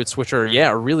arcane boots, which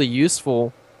are really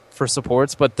useful for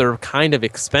supports, but they're kind of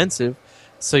expensive,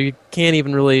 so you can't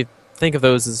even really think of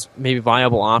those as maybe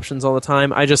viable options all the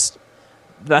time. I think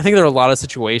there are a lot of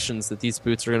situations that these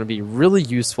boots are going to be really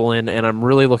useful in, and I'm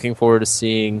really looking forward to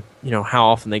seeing, how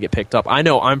often they get picked up. I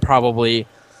know I'm probably,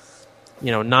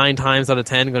 9 times out of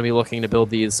 10 going to be looking to build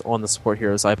these on the support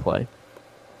heroes I play.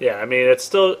 Yeah, I mean, I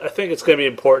think it's going to be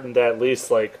important that at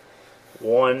least, like,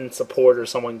 one support or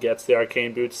someone gets the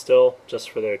arcane boots still,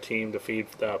 just for their team to feed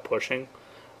pushing.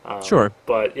 Sure.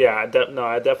 But, yeah, I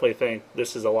definitely think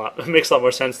this is it makes a lot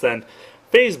more sense than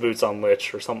phase boots on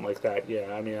Lich or something like that.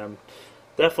 Yeah, I mean, I'm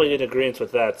definitely in agreement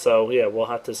with that. So, yeah, we'll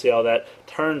have to see how that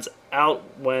turns out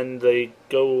when they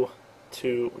go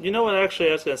to... You know what, actually,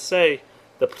 I was going to say,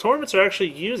 the tournaments are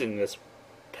actually using this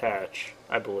patch,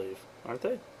 I believe, aren't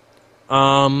they?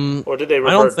 Or did they revert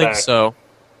back? I don't think so.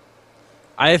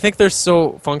 I think they're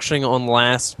still functioning on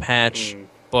last patch,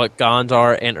 but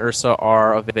Gondar and Ursa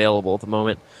are available at the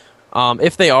moment.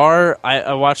 If they are,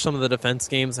 I watched some of the defense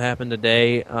games that happened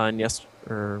today,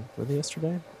 were they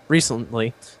yesterday?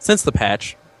 Recently, since the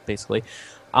patch, basically.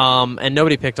 And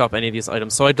nobody picked up any of these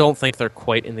items, so I don't think they're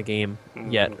quite in the game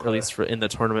yet, or at least in the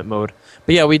tournament mode.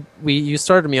 But yeah, you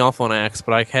started me off on Axe,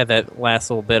 but I had that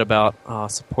last little bit about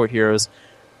support heroes.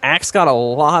 Axe got a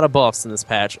lot of buffs in this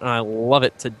patch, and I love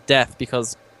it to death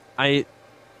because I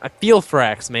feel for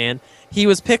Axe, man. He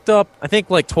was picked up, I think,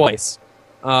 like twice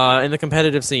in the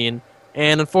competitive scene,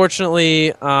 and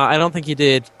unfortunately, I don't think he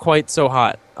did quite so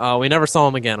hot. We never saw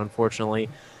him again, unfortunately.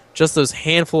 Just those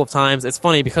handful of times. It's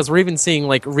funny because we're even seeing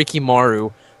like Ricky Maru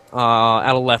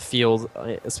out of left field,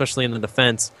 especially in the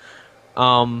defense.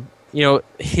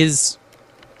 His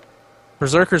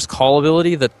Berserker's call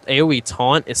ability, the AoE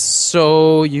taunt, is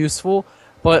so useful,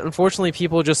 but unfortunately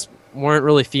people just weren't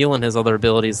really feeling his other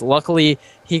abilities. Luckily,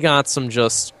 he got some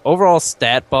just overall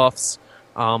stat buffs.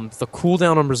 The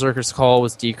cooldown on Berserker's call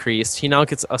was decreased. He now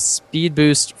gets a speed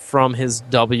boost from his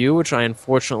W, which I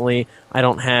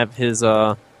don't have his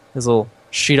little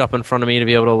sheet up in front of me to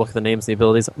be able to look at the names of the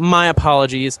abilities. My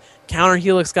apologies. Counter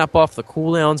Helix got buffed, the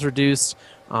cooldown's reduced.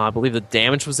 I believe the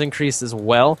damage was increased as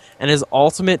well. And his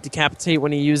ultimate, Decapitate,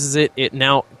 when he uses it, it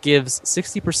now gives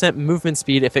 60% movement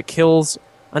speed if it kills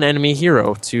an enemy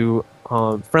hero to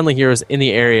friendly heroes in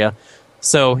the area.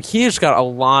 So he just got a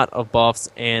lot of buffs,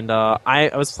 and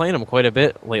I was playing him quite a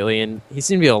bit lately, and he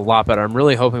seemed to be a lot better. I'm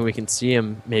really hoping we can see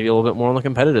him maybe a little bit more on the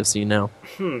competitive scene now.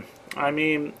 I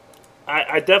mean...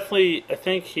 I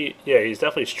think he's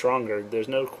definitely stronger. There's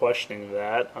no questioning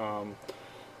that.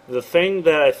 The thing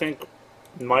that I think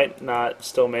might not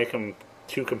still make him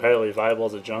too competitively viable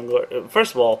as a jungler,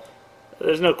 first of all,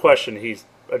 there's no question he's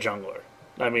a jungler.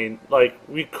 I mean, like,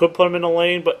 we could put him in a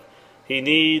lane, but he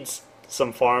needs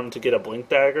some farm to get a Blink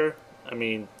Dagger. I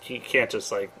mean, he can't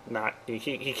just, like,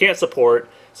 he can't support,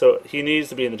 so he needs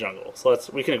to be in the jungle. So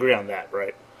we can agree on that,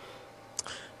 right?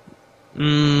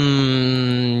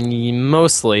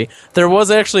 Mostly. There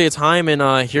was actually a time in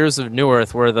Heroes of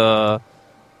Newerth where the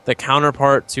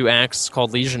counterpart to Axe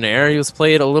called Legionnaire, he was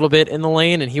played a little bit in the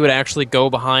lane, and he would actually go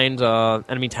behind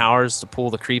enemy towers to pull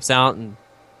the creeps out and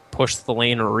push the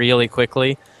lane really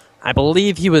quickly. I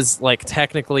believe he was like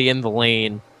technically in the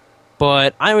lane,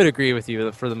 but I would agree with you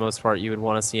that for the most part you would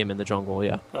want to see him in the jungle,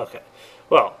 yeah. Okay.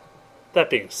 Well, that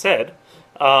being said,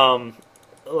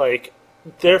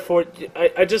 therefore,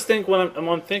 I just think when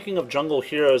I'm thinking of jungle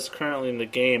heroes currently in the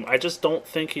game, I just don't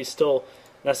think he still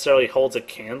necessarily holds a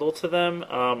candle to them.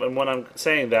 And when I'm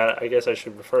saying that, I guess I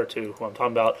should refer to who I'm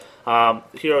talking about.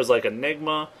 Heroes like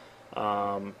Enigma,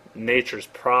 Nature's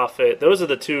Prophet. Those are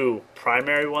the two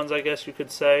primary ones, I guess you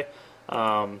could say.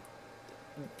 The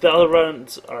other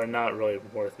ones are not really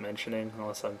worth mentioning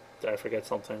unless I forget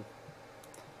something.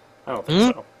 I don't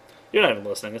think so. You're not even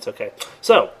listening. It's okay.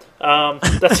 So,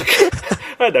 that's okay.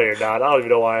 I know you're not. I don't even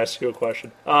know why I asked you a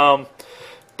question.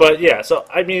 But yeah, so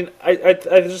I mean, I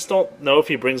just don't know if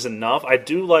he brings enough. I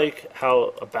do like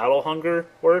how a Battle Hunger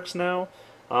works now.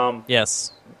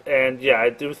 Yes. And yeah, I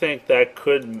do think that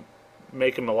could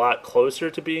make him a lot closer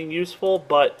to being useful,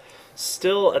 but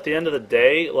still, at the end of the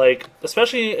day, like,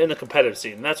 especially in the competitive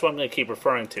scene, that's what I'm going to keep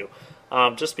referring to,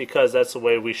 just because that's the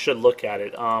way we should look at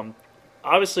it.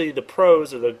 Obviously, the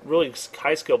pros or the really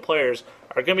high-skilled players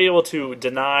are going to be able to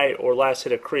deny or last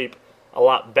hit a creep a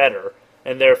lot better,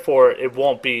 and therefore it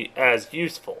won't be as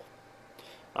useful.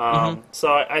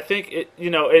 So I think it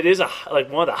is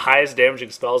one of the highest damaging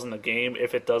spells in the game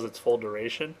if it does its full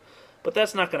duration, but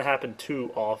that's not going to happen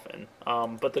too often.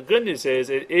 But the good news is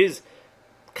it is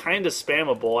kind of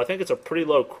spammable. I think it's a pretty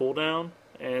low cooldown,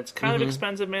 and it's kind of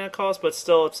expensive mana cost, but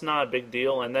still it's not a big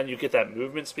deal. And then you get that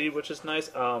movement speed, which is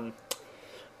nice.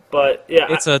 But yeah,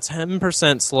 It's a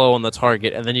 10% slow on the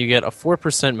target, and then you get a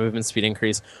 4% movement speed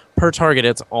increase per target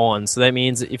it's on. So that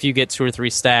means if you get 2 or 3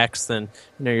 stacks, then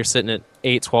you're sitting at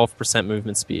 12%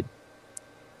 movement speed.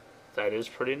 that is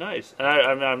pretty nice, and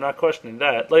I'm not questioning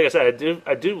that. Like I said,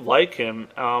 I do like him.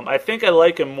 I think I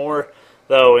like him more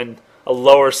though in a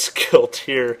lower skill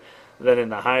tier than in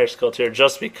the higher skill tier,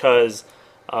 just because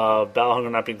Battle Hunger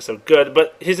not being so good.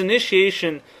 But his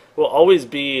initiation will always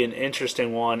be an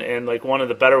interesting one, and like one of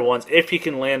the better ones if he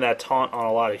can land that taunt on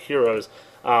a lot of heroes.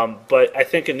 But I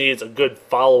think it needs a good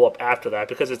follow up after that,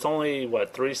 because it's only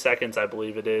 3 seconds, I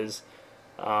believe it is,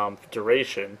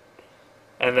 duration.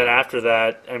 And then after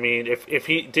that, I mean, if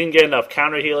he didn't get enough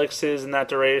counter helixes in that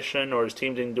duration, or his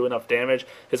team didn't do enough damage,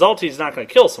 his ulti is not going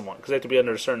to kill someone because they have to be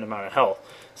under a certain amount of health.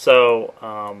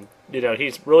 So,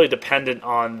 he's really dependent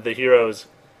on the heroes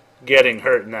getting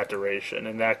hurt in that duration,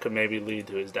 and that could maybe lead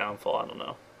to his downfall. I don't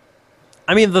know.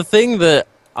 I mean, the thing that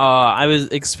I was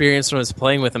experienced when I was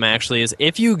playing with him actually is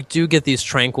if you do get these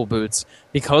tranquil boots,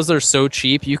 because they're so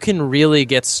cheap, you can really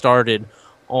get started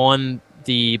on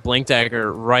the Blink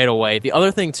Dagger right away. The other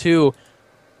thing too,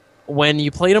 when you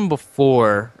played him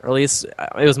before, or at least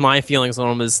it was my feelings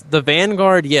on him, is the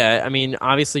Vanguard. Yeah, I mean,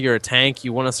 obviously you're a tank,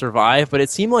 you want to survive, but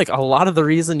it seemed like a lot of the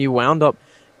reason you wound up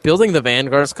building the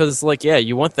Vanguards because,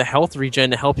 you want the health regen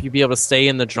to help you be able to stay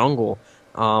in the jungle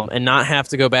and not have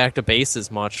to go back to base as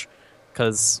much.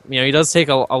 Because he does take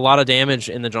a lot of damage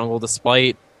in the jungle,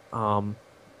 despite the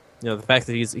fact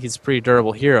that he's a pretty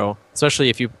durable hero, especially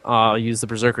if you use the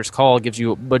Berserker's Call, it gives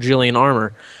you a bajillion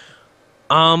armor.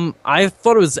 I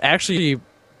thought it was actually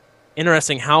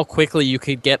interesting how quickly you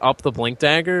could get up the Blink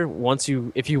Dagger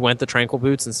if you went the Tranquil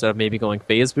Boots instead of maybe going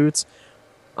Phase Boots.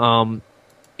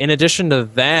 In addition to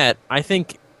that, I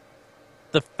think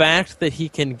the fact that he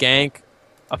can gank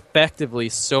effectively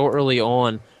so early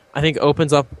on, I think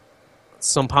opens up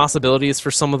some possibilities for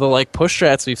some of the push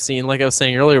strats we've seen. Like I was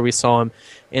saying earlier, we saw him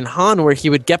in Han where he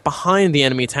would get behind the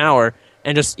enemy tower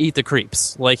and just eat the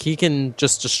creeps. He can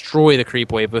just destroy the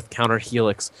creep wave with counter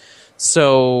helix.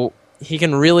 So he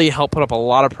can really help put up a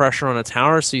lot of pressure on a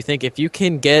tower. So you think if you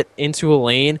can get into a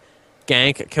lane,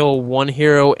 gank, kill one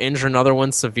hero, injure another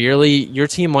one severely, your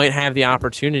team might have the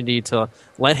opportunity to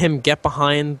let him get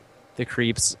behind the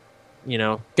creeps,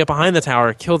 get behind the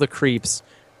tower, kill the creeps,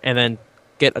 and then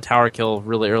get a tower kill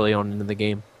really early on into the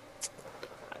game.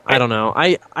 I don't know.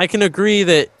 I can agree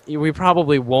that we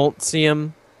probably won't see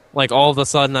him all of a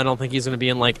sudden. I don't think he's going to be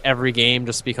in every game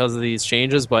just because of these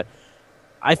changes, but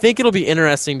I think it'll be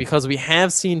interesting because we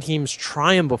have seen teams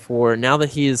try him before. Now that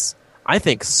he's, I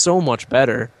think, so much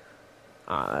better,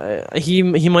 he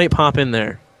might pop in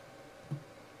there.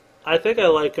 I think I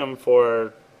like him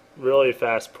for really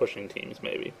fast pushing teams,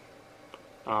 maybe.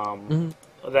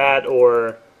 That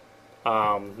or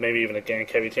maybe even a gank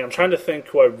heavy team. I'm trying to think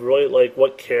who I really like,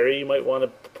 what carry you might want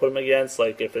to put him against.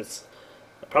 If it's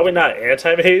probably not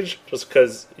anti-mage, just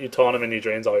because you taunt him and he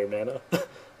drains all your mana.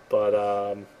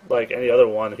 But any other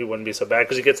one, he wouldn't be so bad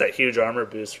because he gets that huge armor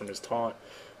boost from his taunt,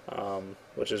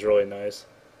 which is really nice.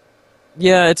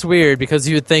 Yeah, it's weird because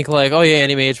you would think oh yeah,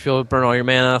 anti-mage will burn all your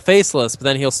mana faceless, but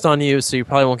then he'll stun you, so you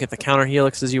probably won't get the counter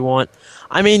helixes you want.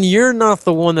 I mean, you're not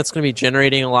the one that's going to be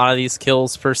generating a lot of these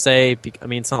kills per se. I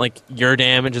mean, it's not like your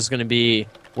damage is going to be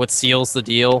what seals the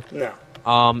deal. No.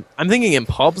 I'm thinking in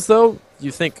pubs though,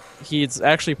 you think he's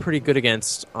actually pretty good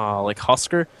against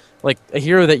Husker, a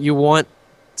hero that you want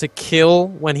to kill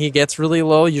when he gets really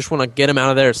low. You just want to get him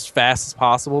out of there as fast as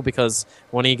possible because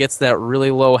when he gets that really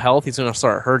low health, he's going to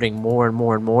start hurting more and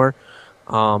more and more.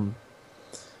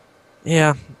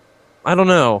 Yeah, I don't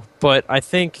know, but I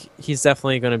think he's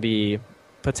definitely going to be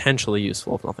potentially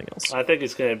useful if nothing else. I think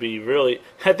he's going to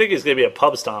be a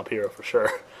pub stomp hero for sure.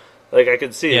 I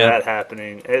could see that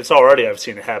happening. I've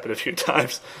seen it happen a few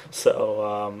times.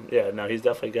 So, he's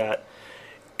definitely got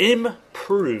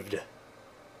improved.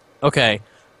 Okay.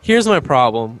 Here's my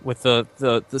problem with the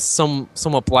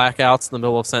somewhat blackouts in the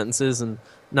middle of sentences and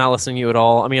not listening to you at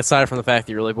all. I mean, aside from the fact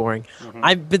that you're really boring. Mm-hmm.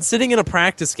 I've been sitting in a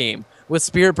practice game with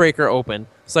Spirit Breaker open,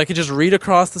 so I could just read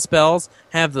across the spells,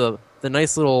 have the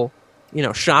nice little,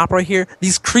 shop right here.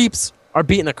 These creeps are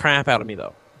beating the crap out of me,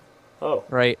 though. Oh.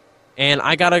 Right? And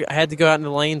I had to go out in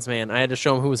the lanes, man. I had to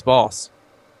show him who was boss.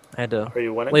 I had to Are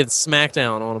you winning? lay the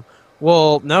smackdown on him.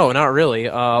 Well, no, not really.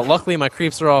 Luckily, my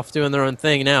creeps are off doing their own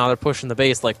thing now. They're pushing the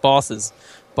base like bosses.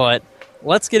 But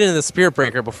let's get into the Spirit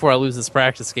Breaker before I lose this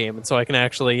practice game, and so I can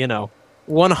actually,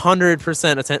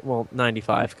 100% attend. Well,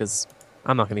 95, because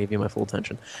I'm not going to give you my full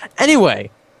attention. Anyway,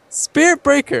 Spirit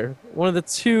Breaker, one of the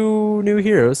 2 new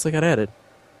heroes that got added.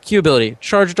 Q ability,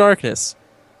 Charge Darkness.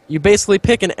 You basically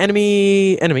pick an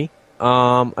enemy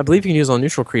I believe you can use on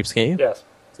neutral creeps, can't you? Yes.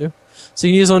 Too? So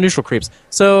you can use on neutral creeps.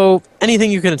 So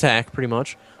anything you can attack, pretty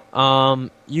much.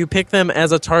 You pick them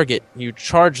as a target. You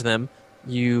charge them.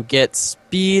 You get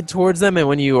speed towards them, and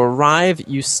when you arrive,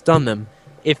 you stun them.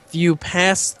 If you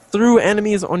pass through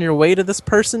enemies on your way to this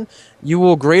person, you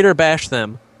will greater bash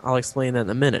them. I'll explain that in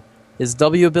a minute. His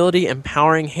W ability,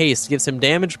 Empowering Haste, gives him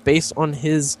damage based on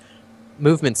his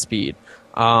movement speed.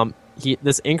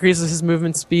 This increases his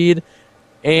movement speed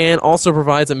and also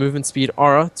provides a movement speed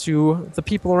aura to the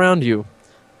people around you.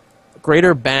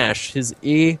 Greater Bash, his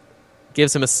E,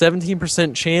 gives him a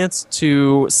 17% chance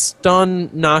to stun,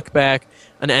 knock back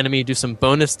an enemy, do some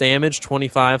bonus damage,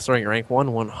 25 starting at rank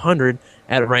 1, 100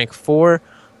 at rank 4.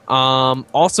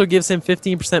 Also gives him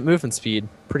 15% movement speed.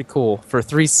 Pretty cool. For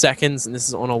 3 seconds, and this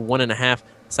is on a 1.5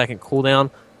 second cooldown.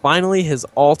 Finally, his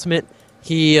ultimate,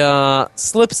 he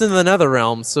slips into the Nether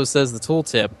Realm, so says the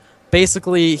tooltip.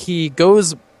 Basically, he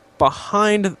goes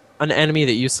behind an enemy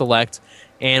that you select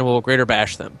and will greater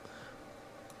bash them.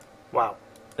 Wow.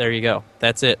 There you go.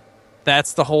 That's it.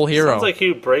 That's the whole hero. Sounds like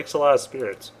he breaks a lot of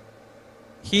spirits.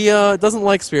 He doesn't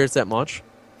like spirits that much.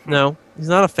 No, he's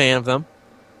not a fan of them.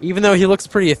 Even though he looks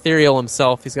pretty ethereal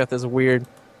himself, he's got this weird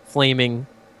flaming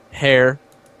hair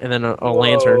and then a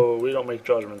lantern. We don't make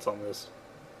judgments on this.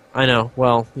 I know.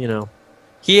 Well, you know,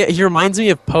 he reminds me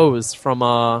of Pose from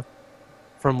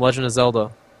Legend of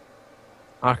Zelda,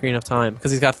 Ocarina of Time,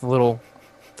 because he's got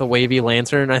the wavy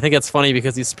lantern. I think it's funny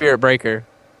because he's Spirit Breaker.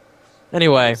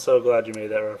 Anyway, I'm so glad you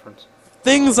made that reference.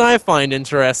 Things I find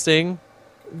interesting.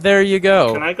 There you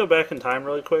go. Can I go back in time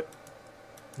really quick?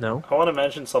 No. I want to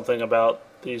mention something about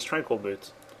these Tranquil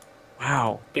boots.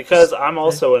 Wow. Because I'm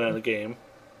also in a game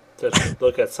to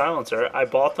look at Silencer. I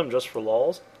bought them just for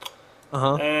lulz.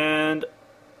 Uh-huh. And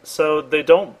so they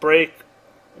don't break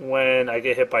when I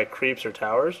get hit by creeps or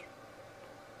towers.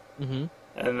 Mm-hmm.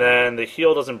 And then the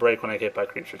heal doesn't break when I get hit by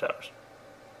creeps or towers.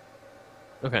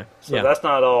 Okay. So yeah. that's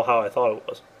not all how I thought it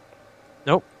was.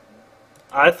 Nope.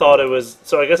 I thought it was...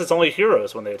 So I guess it's only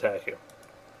heroes when they attack you.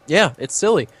 Yeah, it's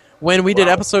silly. When we did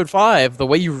episode 5, the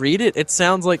way you read it, it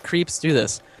sounds like creeps do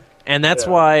this. And that's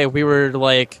why we were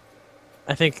like...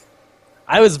 I think...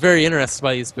 I was very interested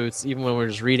by these boots, even when we were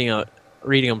just reading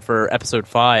them for episode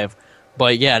 5.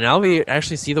 But yeah, now we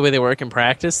actually see the way they work in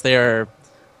practice. They are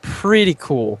pretty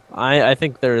cool. I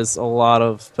think there's a lot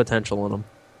of potential in them.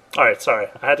 Alright, sorry.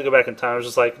 I had to go back in time. I was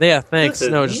just like... Yeah, thanks.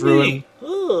 No, just ruined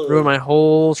my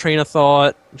whole train of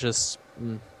thought. Just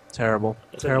terrible.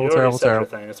 Terrible.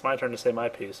 Thing. It's my turn to say my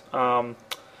piece.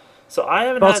 So I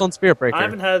haven't Thoughts on Spirit Breaker. I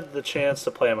haven't had the chance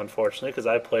to play him, unfortunately, because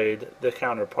I played the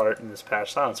counterpart in this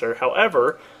patch, Silencer.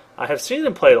 However, I have seen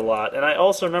him played a lot, and I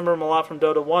also remember him a lot from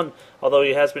Dota 1, although he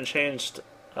has been changed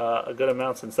a good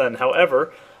amount since then.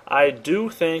 However, I do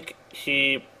think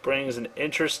he brings an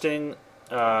interesting,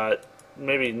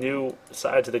 maybe new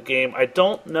side to the game. I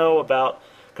don't know about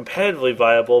competitively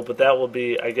viable, but that will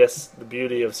be, I guess, the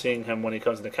beauty of seeing him when he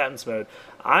comes into Captain's mode.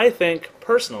 I think,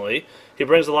 personally, he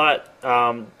brings a lot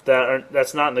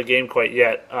that's not in the game quite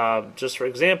yet. Just for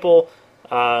example,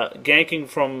 ganking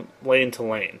from lane to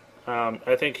lane.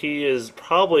 I think he is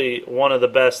probably one of the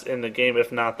best in the game,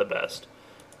 if not the best.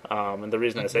 And the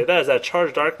reason I say that is that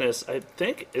Charged Darkness, I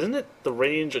think, isn't it the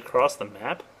range across the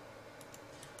map?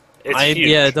 It's huge.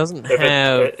 Yeah, it doesn't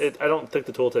have... I don't think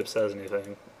the tooltip says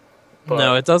anything.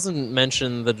 No, it doesn't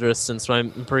mention the distance, but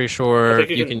I'm pretty sure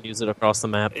you can use it across the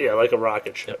map. Yeah, like a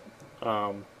rocket ship.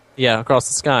 Yeah, across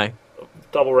the sky.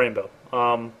 Double rainbow.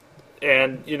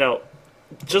 And, you know,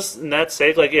 just in that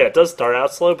sake, like, yeah, it does start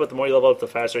out slow, but the more you level up, the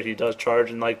faster he does charge.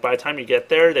 And, like, by the time you get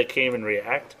there, they can't even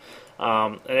react.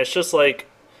 And it's just, like,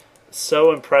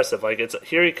 so impressive. Like, it's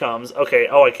here he comes. Okay,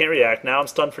 I can't react. Now I'm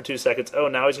stunned for 2 seconds. Oh,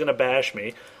 now he's going to bash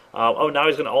me. Now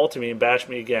he's going to ult me and bash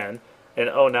me again. And,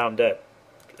 now I'm dead.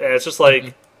 And it's just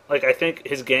like, I think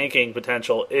his ganking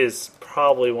potential is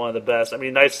probably one of the best. I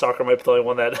mean, Night Stalker might be the only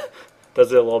one that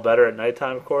does it a little better at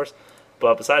nighttime, of course.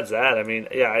 But besides that, I mean,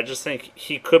 yeah, I just think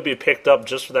he could be picked up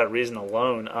just for that reason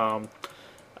alone.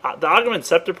 The Augment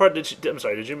Scepter part, did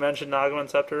you mention the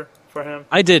Augment Scepter for him?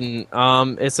 I didn't.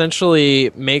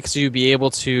 Essentially makes you be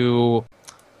able to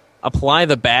apply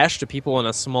the bash to people in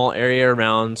a small area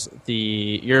around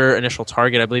your initial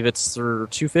target. I believe it's through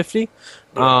 250.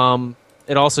 Yeah.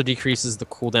 It also decreases the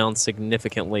cooldown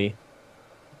significantly.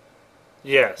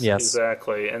 Yes,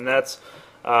 exactly. And that's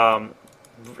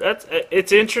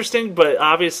it's interesting, but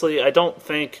obviously I don't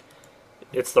think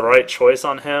it's the right choice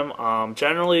on him.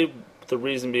 Generally, the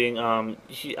reason being,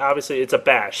 obviously it's a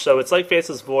bash, so it's like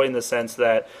Faceless Void in the sense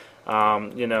that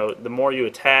the more you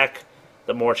attack,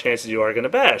 the more chances you are going to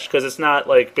bash, because it's not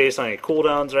like based on any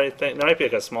cooldowns or anything. There might be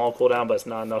like a small cooldown, but it's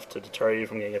not enough to deter you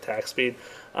from getting attack speed.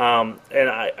 And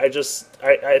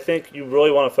I think you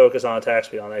really want to focus on attack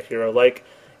speed on that hero, like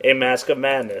a Mask of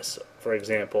Madness, for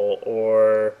example,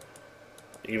 or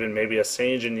even maybe a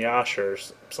Sage and Yasha or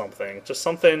something. Just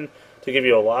something to give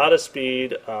you a lot of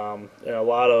speed and a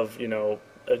lot of,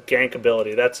 gank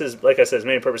ability. That's his, like I said, his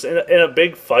main purpose. In a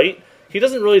big fight, he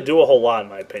doesn't really do a whole lot, in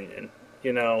my opinion.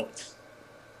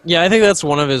 Yeah, I think that's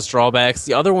one of his drawbacks.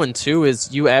 The other one, too,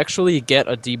 is you actually get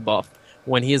a debuff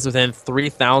when he is within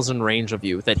 3,000 range of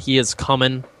you, that he is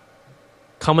coming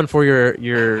for your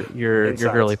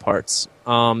girly parts.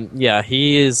 Yeah,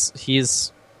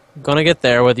 he's gonna get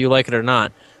there whether you like it or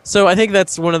not. So I think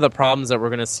that's one of the problems that we're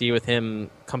gonna see with him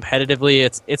competitively.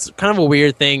 It's kind of a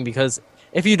weird thing, because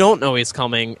if you don't know he's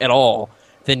coming at all,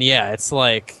 then yeah,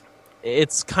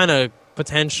 it's kind of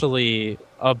potentially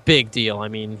a big deal. I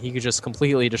mean, he could just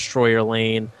completely destroy your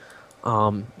lane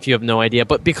if you have no idea.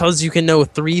 But because you can know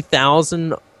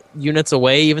 3,000 units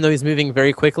away, even though he's moving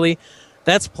very quickly,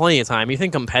 that's plenty of time. You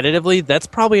think competitively, that's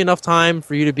probably enough time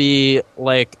for you to be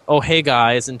like, oh, hey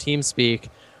guys, in TeamSpeak,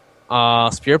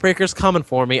 Spirit Breaker's coming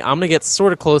for me. I'm going to get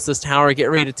sort of close to this tower,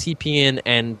 get ready to TP in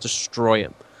and destroy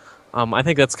him. I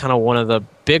think that's kind of one of the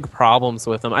big problems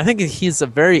with him. I think he's a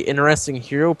very interesting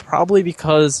hero, probably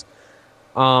because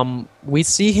we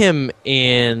see him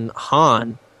in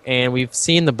Han, and we've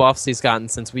seen the buffs he's gotten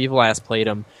since we've last played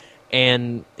him.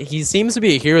 And he seems to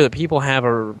be a hero that people have,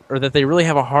 or that they really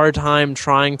have a hard time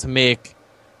trying to make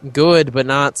good, but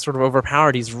not sort of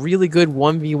overpowered. He's really good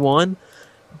 1v1,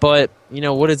 but,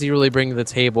 what does he really bring to the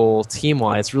table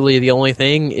team-wise? Really, the only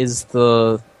thing is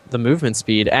the movement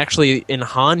speed. Actually, in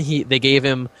Han, they gave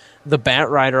him the Bat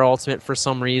Rider ultimate for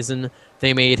some reason.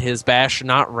 They made his bash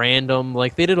not random.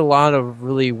 Like, they did a lot of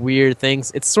really weird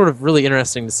things. It's sort of really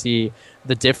interesting to see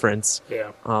the difference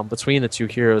between the two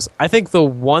heroes. I think the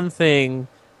one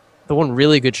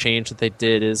really good change that they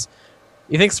did is,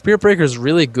 you think Spirit Breaker is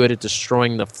really good at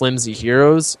destroying the flimsy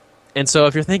heroes. And so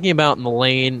if you're thinking about in the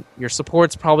lane, your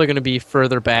support's probably going to be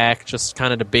further back, just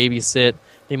kind of to babysit.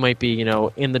 They might be,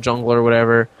 in the jungle or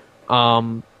whatever.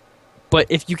 But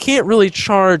if you can't really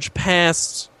charge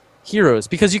past heroes,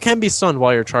 because you can be stunned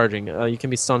while you're charging, you can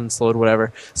be stunned and slowed,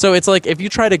 whatever. So it's like, if you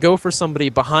try to go for somebody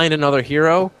behind another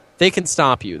hero, they can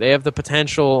stop you. They have the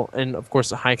potential, and of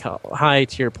course a high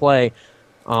tier play,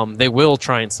 they will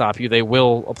try and stop you. They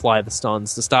will apply the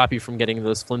stuns to stop you from getting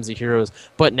those flimsy heroes.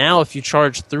 But now if you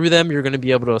charge through them, you're going to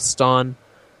be able to stun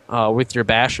with your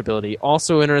bash ability.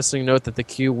 Also interesting note that the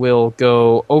Q will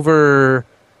go over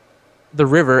the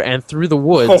river and through the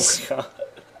woods. Oh, God.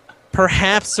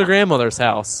 Perhaps the grandmother's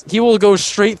house. He will go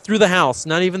straight through the house,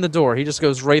 not even the door. He just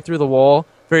goes right through the wall.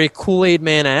 Very Kool-Aid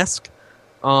Man-esque.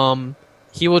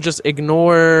 He will just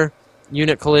ignore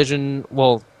unit collision.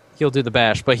 Well, he'll do the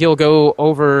bash, but he'll go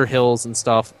over hills and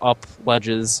stuff, up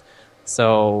ledges.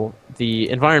 So the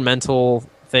environmental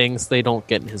things, they don't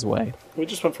get in his way. We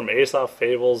just went from Aesop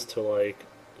Fables to,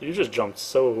 you just jumped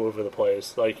so over the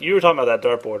place. Like, you were talking about that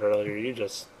dartboard earlier. You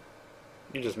just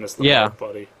missed the mark,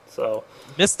 buddy. So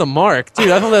missed the mark, dude.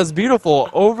 I thought that was beautiful.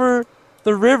 Over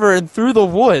the river and through the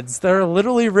woods. There are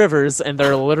literally rivers and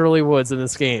there are literally woods in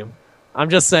this game. I'm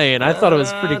just saying. I thought it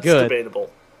was pretty good. Debatable.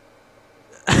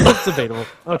 It's debatable.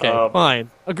 Okay,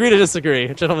 fine. Agree to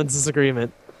disagree. Gentleman's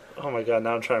disagreement. Oh my god,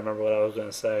 now I'm trying to remember what I was going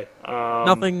to say.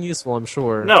 Nothing useful, I'm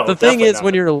sure. No, the thing is, nothing.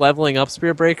 when you're leveling up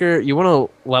Spirit Breaker, you want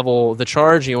to level the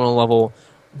charge, you want to level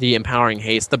the empowering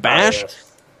haste. The bash,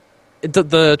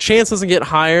 the chance doesn't get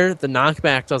higher, the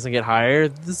knockback doesn't get higher,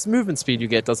 this movement speed you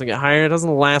get doesn't get higher, it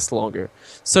doesn't last longer.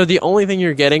 So the only thing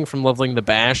you're getting from leveling the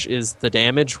bash is the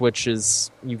damage, which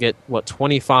is, you get,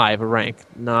 25 a rank,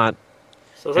 not...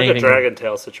 So it's like a Dragon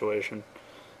Tail situation.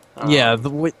 Yeah,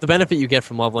 the benefit you get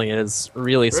from leveling it is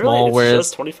really small. It's whereas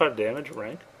just 25 damage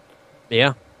rank?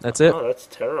 Yeah, that's it. Oh, that's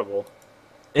terrible.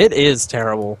 It is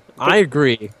terrible. I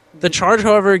agree. The charge,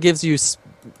 however, gives you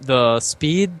the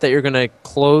speed that you're going to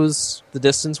close the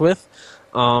distance with.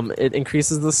 It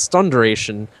increases the stun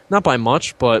duration. Not by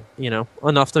much, but,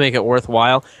 enough to make it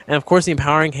worthwhile. And, of course, the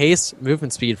empowering haste,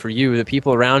 movement speed for you, the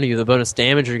people around you, the bonus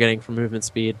damage you're getting from movement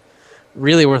speed.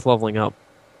 Really worth leveling up.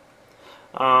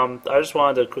 I just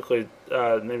wanted to quickly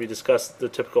maybe discuss the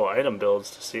typical item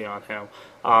builds to see on him.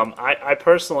 I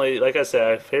personally, like I said,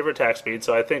 I favor attack speed,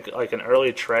 so I think like an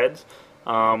early tread,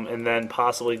 and then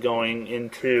possibly going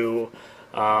into...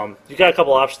 you got a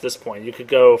couple options at this point. You could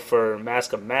go for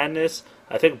Mask of Madness.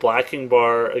 I think Blacking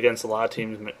Bar against a lot of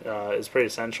teams is pretty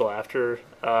essential after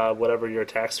whatever your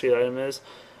attack speed item is.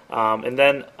 And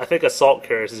then I think Assault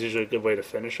Carriers is usually a good way to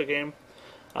finish a game.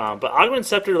 But Augment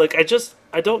Scepter, like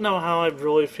I don't know how I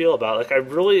really feel about it.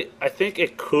 Like I think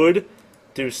it could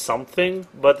do something,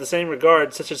 but at the same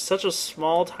regard, such a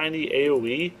small, tiny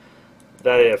AOE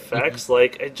that it affects.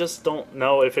 Like I just don't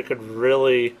know if it could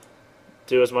really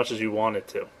do as much as you want it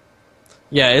to.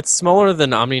 Yeah, it's smaller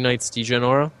than Omni Knight's Degen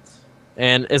Aura.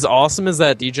 And as awesome as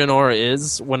that Degen Aura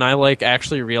is, when I like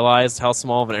actually realized how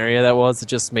small of an area that was, it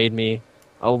just made me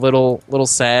a little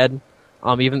sad.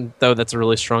 Even though that's a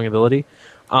really strong ability.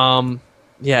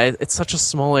 It's such a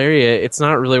small area. It's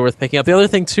not really worth picking up. The other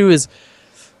thing too is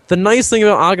the nice thing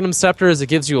about Aghanim Scepter is it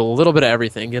gives you a little bit of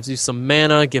everything. It gives you some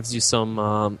mana, gives you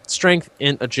some strength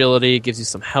and agility, gives you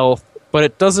some health, but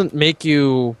it doesn't make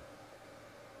you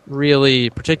really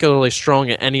particularly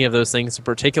strong at any of those things in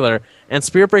particular. And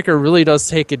Spiritbreaker really does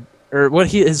take it, or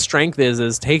his strength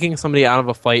is taking somebody out of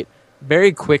a fight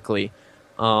very quickly,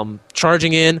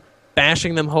 charging in,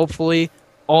 bashing them hopefully,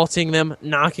 ulting them,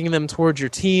 knocking them towards your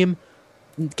team,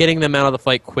 getting them out of the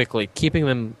fight quickly, keeping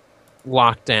them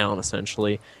locked down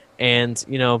essentially. And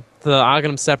the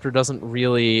Aghanim Scepter doesn't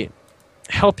really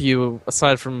help you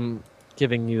aside from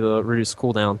giving you the reduced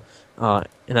cooldown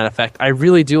in that effect. I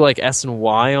really do like S and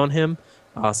Y on him,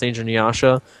 Sage and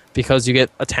Yasha, because you get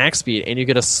attack speed and you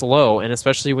get a slow, and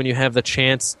especially when you have the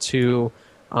chance to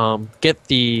get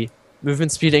the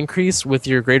movement speed increase with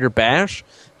your greater bash,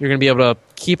 you're going to be able to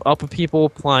keep up with people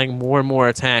applying more and more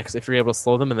attacks if you're able to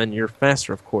slow them, and then you're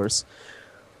faster, of course.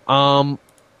 In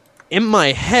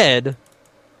my head,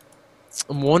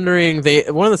 I'm wondering,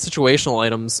 one of the situational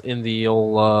items in the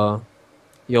old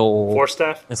Force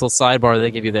Staff? This little sidebar they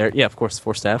give you there. Yeah, of course,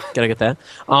 Force Staff. Gotta get that.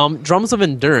 Drums of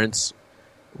Endurance,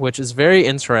 which is very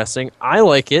interesting. I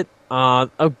like it.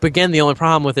 Again, the only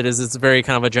problem with it is it's very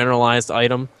kind of a generalized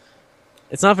item.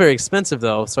 It's not very expensive,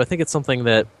 though, so I think it's something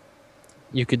that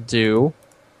you could do.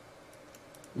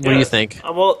 What do you think?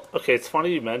 Well, okay, it's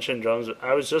funny you mentioned drums.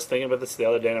 I was just thinking about this the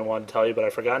other day, and I wanted to tell you, but I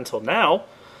forgot until now.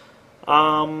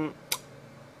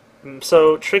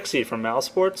 So Trixie from Mouse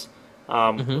Sports,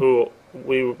 who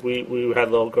we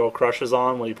had little girl crushes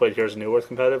on when he played Heroes of Newerth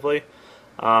competitively.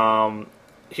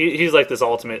 He's like this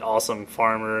ultimate awesome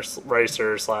farmer,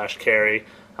 racer / carry,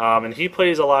 and he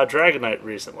plays a lot of Dragon Knight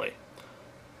recently.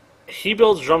 He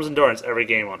builds Drums Endurance every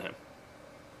game on him.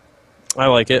 I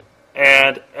like it.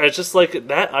 And it's just like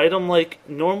that item, like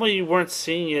normally you weren't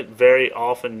seeing it very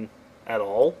often at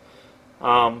all.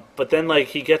 But then like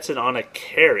he gets it on a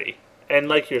carry. And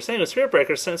like you're saying with Spirit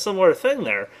Breaker, similar thing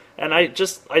there. And I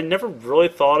never really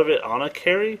thought of it on a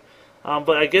carry.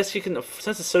 But I guess you can,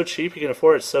 since it's so cheap, you can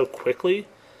afford it so quickly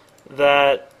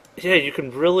that, yeah, you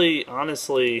can really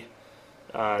honestly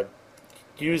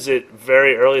use it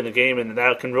very early in the game, and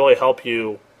that can really help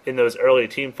you in those early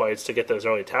team fights to get those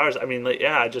early towers. I mean, like,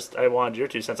 yeah, I wanted your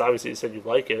 2 cents. Obviously, you said you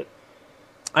like it.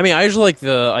 I mean, I usually like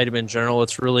the item in general.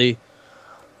 It's really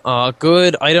a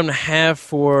good item to have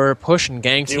for push and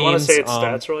gang teams. Do you want to say its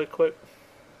stats really quick?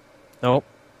 Nope,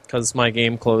 because my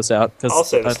game closed out. I'll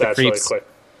say the stats really quick.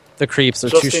 The creeps are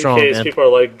too strong, just in case man. people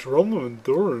are like, Drum of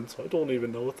Endurance, I don't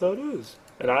even know what that is.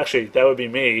 And actually, that would be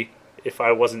me if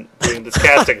I wasn't doing this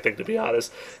casting thing, to be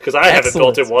honest. Because I haven't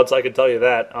built it once, I can tell you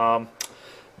that.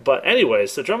 But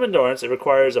anyways, so Drum Endurance, it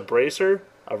requires a Bracer,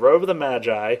 a Robe of the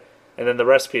Magi, and then the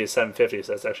recipe is $7.50,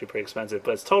 so that's actually pretty expensive.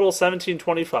 But it's total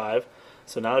 $17.25,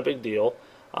 so not a big deal.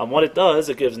 What it does,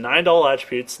 it gives 9 all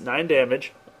attributes, 9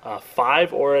 damage,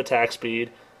 5 aura attack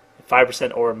speed,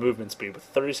 5% aura movement speed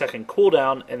with 30-second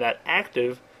cooldown, and that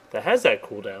active that has that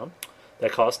cooldown,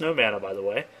 that costs no mana, by the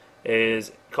way,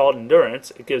 is called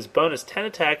Endurance. It gives bonus 10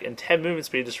 attack and 10 movement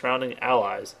speed to surrounding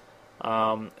allies.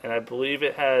 And I believe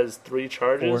it has 3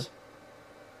 charges.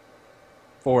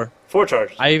 4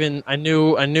 charges. I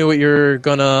knew what you're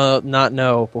gonna not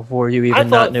know before you even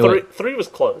not knew it. 3 was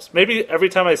close. Maybe every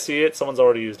time I see it, someone's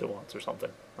already used it once or something.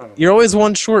 I don't know. You're always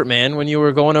one short, man. When you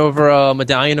were going over a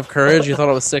Medallion of Courage, you thought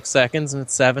it was 6 seconds and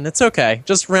it's 7. It's okay.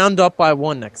 Just round up by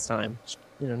 1 next time.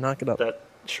 Knock it up.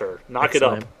 Knock it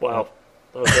up. Wow.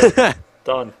 Okay.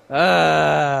 Done.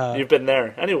 You've been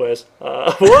there. Anyways.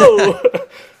 Whoa!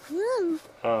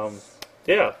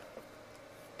 Yeah.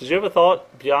 Did you have a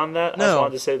thought beyond that? No. I just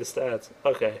wanted to say the stats.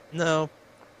 Okay. No.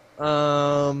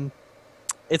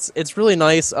 It's really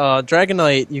nice. Dragon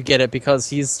Knight, you get it because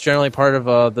he's generally part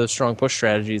of the strong push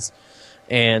strategies,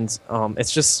 and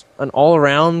it's just an all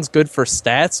around good for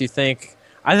stats.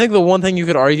 I think the one thing you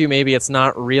could argue maybe it's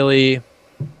not really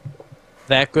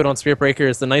that good on Spirit Breaker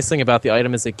is the nice thing about the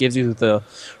item is it gives you the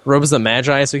Robes of the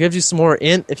Magi, so it gives you some more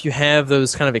int if you have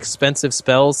those kind of expensive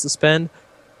spells to spend.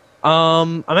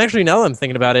 I'm actually, now that I'm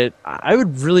thinking about it, I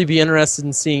would really be interested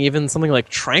in seeing even something like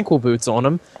Tranquil Boots on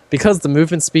him, because the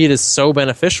movement speed is so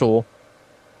beneficial.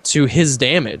 to his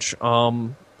damage.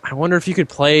 I wonder if you could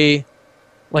play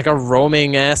like a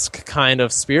roaming-esque kind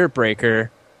of Spirit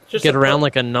Breaker, Just get around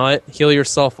like a nut, heal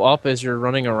yourself up as you're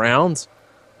running around.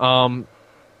 And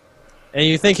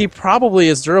you think he probably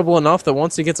is durable enough that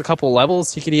once he gets a couple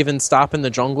levels, he could even stop in the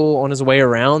jungle on his way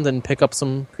around and pick up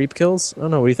some creep kills? I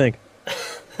don't know. What do you think?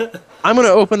 I'm going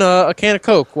to open a can of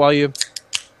Coke while you...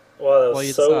 Wow, that while you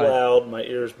was so decide. loud, my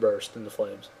ears burst into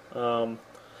flames. No,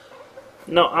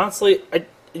 honestly,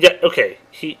 okay,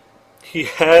 he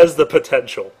has the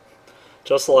potential,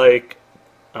 just like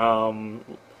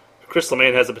Chris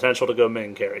LeMain has the potential to go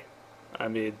main carry. I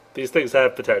mean, these things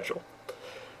have potential.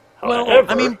 Well,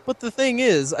 However, I mean, but the thing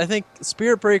is, I think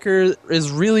Spirit Breaker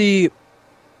is really...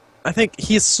 I think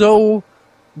he's so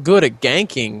good at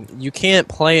ganking, you can't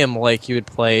play him like you would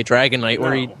play Dragon Knight,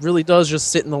 where he No. really does just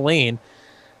sit in the lane.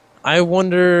 I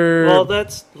wonder... Well,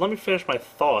 let me finish my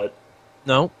thought.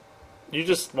 No? You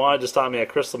just wanted to stop me at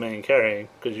Chris LeMain carrying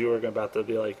because you were about to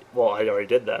be like, well, I already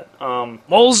did that.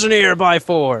 Molesnier by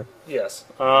 4! Yes.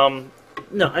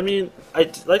 No, I mean,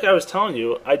 like I was telling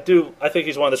you, I think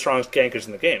he's one of the strongest gankers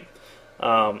in the game.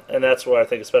 And that's where I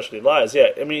think especially lies. Yeah,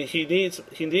 I mean, he needs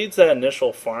that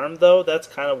initial farm, though. That's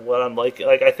kind of what I'm like.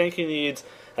 Like, I think he needs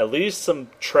at least some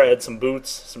treads, some boots,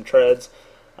 some treads.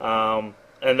 And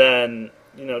then,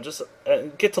 just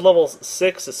get to level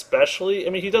 6 especially. I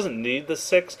mean, he doesn't need the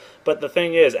 6, but the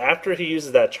thing is, after he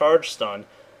uses that charge stun,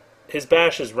 his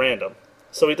bash is random.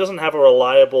 So he doesn't have a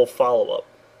reliable follow-up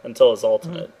until his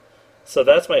ultimate. Mm-hmm. So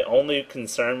that's my only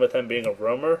concern with him being a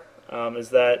roamer, is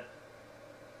that,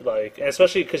 like, and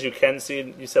especially because you can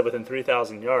see, you said within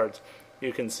 3,000 yards,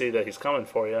 you can see that he's coming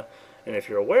for you. And if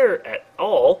you're aware at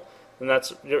all, then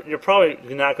you're probably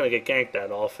not going to get ganked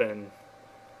that often.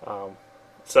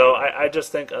 So I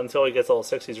just think until he gets level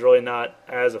 6, he's really not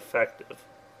as effective.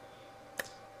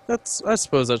 I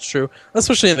suppose that's true,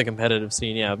 especially in the competitive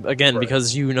scene. Yeah, again, right.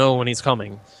 Because you know when he's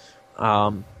coming.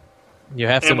 You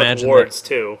have to imagine with wards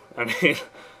too. I mean,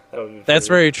 that's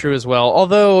very true as well.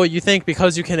 Although you think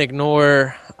because you can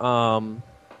ignore,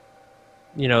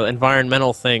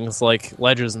 environmental things like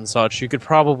ledges and such, you could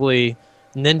probably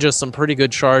ninja some pretty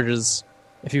good charges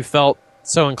if you felt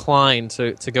so inclined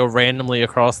to go randomly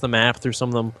across the map through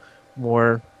some of the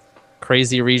more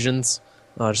crazy regions,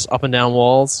 just up and down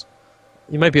walls.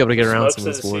 You might be able to get around some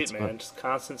of those wards. Man. Just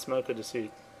constant smoke of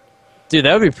deceit. Dude,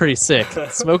 that would be pretty sick.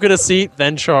 Smoke at a seat,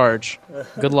 then charge.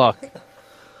 Good luck.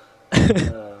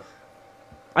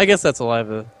 I guess that's all I have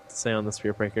to say on the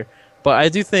Spirit Breaker. But I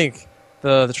do think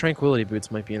the Tranquility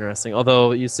Boots might be interesting.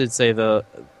 Although you did say the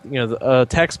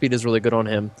attack speed is really good on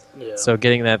him. Yeah. So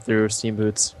getting that through Steam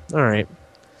Boots. All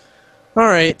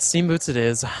right, Steam Boots it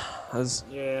is. I was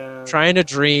trying to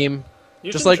dream.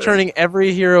 Just like turning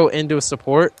every hero into a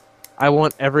support, I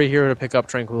want every hero to pick up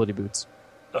Tranquility Boots.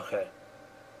 Okay.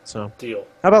 So deal.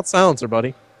 How about Silencer,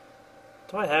 buddy?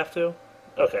 Do I have to?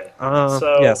 Okay.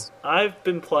 Yes. I've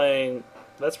been playing.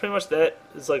 That's pretty much that.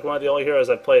 Is like one of the only heroes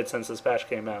I've played since this patch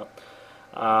came out.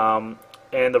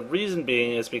 And the reason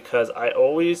being is because I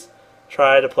always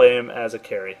try to play him as a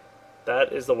carry.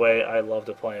 That is the way I love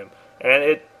to play him.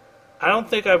 And I don't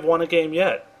think I've won a game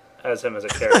yet as him as a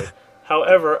carry.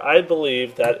 However, I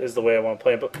believe that is the way I want to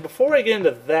play him. But before I get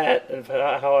into that and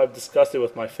how I've discussed it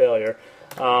with my failure,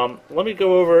 let me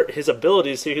go over his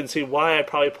abilities so you can see why I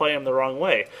probably play him the wrong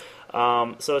way.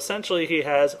 So essentially he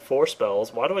has 4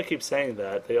 spells. Why do I keep saying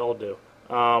that? They all do.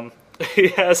 He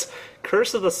has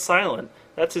Curse of the Silent.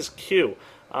 That's his Q.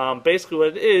 Basically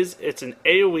what it is, it's an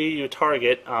AoE you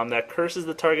target that curses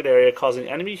the target area, causing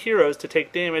enemy heroes to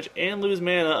take damage and lose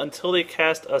mana until they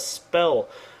cast a spell.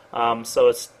 So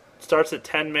it starts at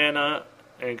 10 mana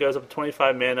and goes up to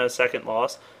 25 mana, second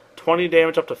loss. 20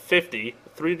 damage up to 50,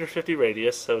 350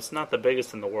 radius, so it's not the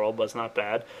biggest in the world, but it's not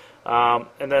bad.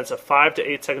 And then it's a 5 to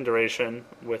 8 second duration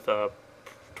with a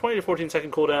 20 to 14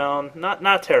 second cooldown.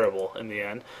 Not terrible in the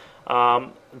end.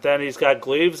 Then he's got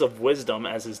Glaives of Wisdom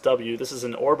as his W. This is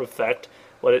an orb effect.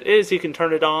 What it is, he can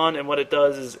turn it on, and what it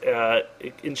does is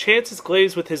it enchants his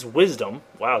glaives with his wisdom.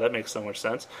 Wow, that makes so much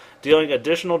sense. Dealing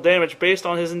additional damage based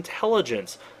on his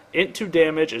intelligence. Int 2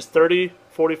 damage is 30,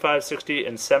 45, 60,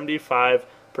 and 75%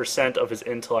 of his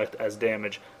intellect as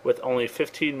damage, with only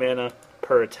 15 mana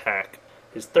per attack.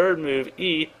 His third move,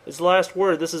 E, is the last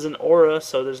word. This is an aura,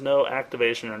 so there's no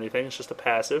activation or anything. It's just a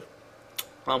passive.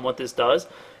 What this does,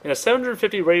 in a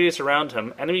 750 radius around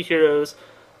him, enemy heroes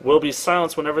will be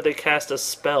silenced whenever they cast a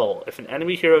spell. If an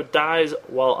enemy hero dies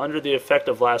while under the effect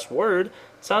of last word,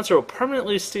 Silencer will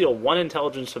permanently steal 1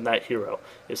 intelligence from that hero.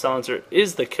 If Silencer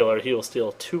is the killer, he will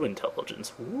steal 2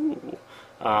 intelligence. Ooh.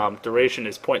 Duration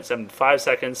is 0.75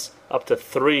 seconds, up to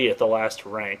 3 at the last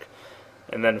rank.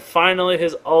 And then finally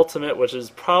his ultimate, which is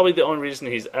probably the only reason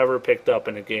he's ever picked up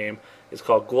in a game, is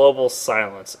called Global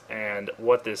Silence. And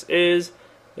what this is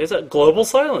a global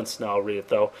silence. No, I'll read it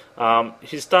though.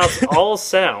 He stops all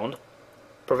sound,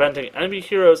 preventing enemy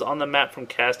heroes on the map from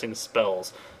casting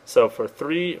spells. So for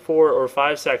 3, 4, or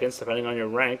 5 seconds, depending on your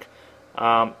rank,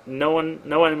 no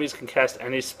enemies can cast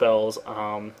any spells.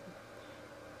 I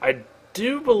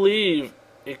do believe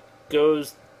it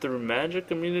goes through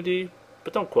magic immunity,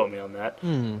 but don't quote me on that.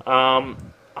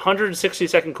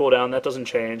 160-second cooldown, that doesn't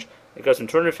change. It goes from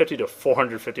 250 to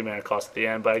 450 mana cost at the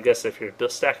end, but I guess if you're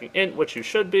stacking int, which you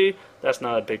should be, that's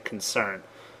not a big concern.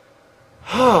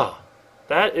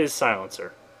 That is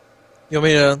Silencer. You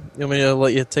want me to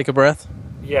let you take a breath?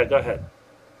 Yeah, go ahead.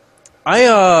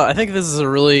 I think this is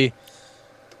a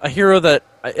hero that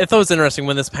I thought was interesting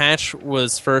when this patch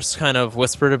was first kind of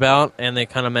whispered about, and they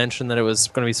kind of mentioned that it was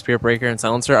going to be Spirit Breaker and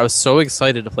Silencer. I was so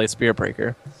excited to play Spirit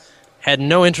Breaker. Had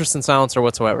no interest in Silencer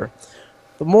whatsoever.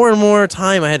 The more and more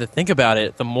time I had to think about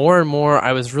it, the more and more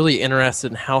I was really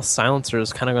interested in how Silencer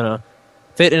is kind of going to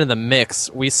fit into the mix.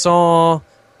 We saw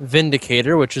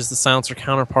Vindicator, which is the Silencer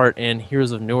counterpart in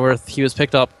Heroes of Newerth. He was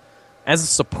picked up as a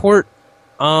support,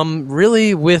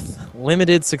 really with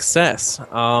limited success.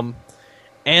 And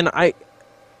I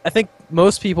think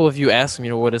most people, if you ask them,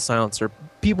 what is Silencer,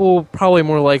 people probably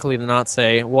more likely to not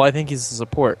say, well, I think he's a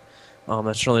support.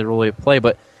 That's generally the role they play.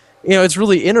 But, it's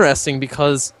really interesting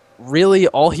because really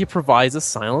all he provides is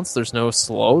silence. There's no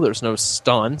slow, there's no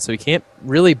stun, so he can't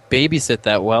really babysit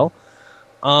that well.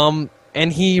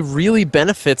 And he really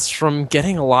benefits from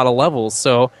getting a lot of levels.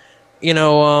 So, I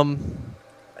know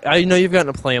you've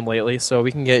gotten to play him lately, so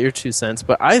we can get your 2 cents.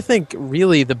 But I think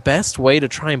really the best way to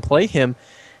try and play him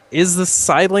is the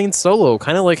side lane solo,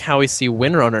 kind of like how we see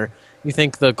Windrunner. You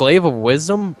think the Glaive of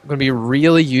Wisdom going to be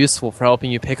really useful for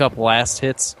helping you pick up last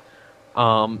hits.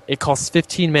 It costs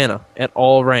 15 mana at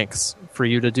all ranks for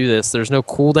you to do this. There's no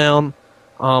cooldown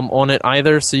on it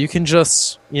either, so you can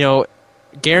just,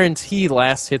 guarantee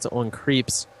last hits on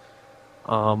creeps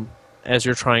as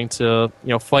you're trying to,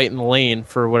 fight in the lane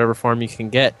for whatever farm you can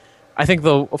get. I think,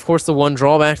 of course, the one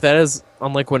drawback to that is,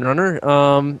 unlike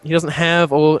Windrunner, he doesn't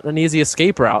have an easy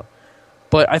escape route.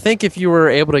 But I think if you were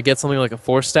able to get something like a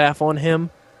Force Staff on him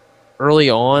early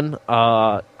on,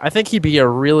 I think he'd be a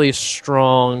really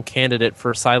strong candidate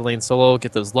for side lane solo,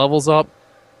 get those levels up,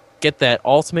 get that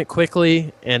ultimate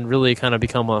quickly, and really kind of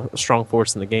become a strong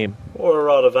force in the game. Or a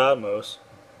Rod of Atmos.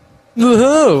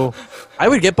 Woohoo! I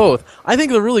would get both. I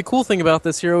think the really cool thing about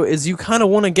this hero is you kind of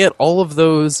want to get all of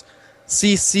those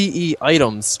CCE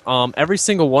items. Every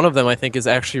single one of them, I think, is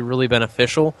actually really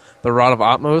beneficial. The Rod of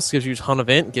Atmos gives you a ton of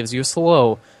int, gives you a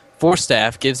slow. Force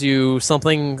Staff gives you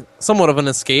something, somewhat of an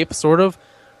escape, sort of.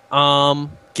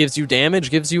 Gives you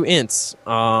damage, gives you ints.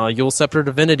 Yule Scepter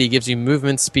Divinity gives you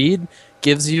movement speed,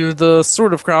 gives you the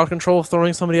sort of crowd control,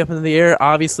 throwing somebody up into the air.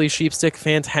 Obviously, Sheepstick,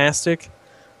 fantastic.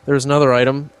 There's another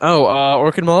item.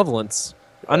 Orchid Malevolence.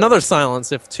 Another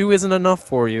silence, if 2 isn't enough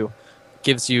for you.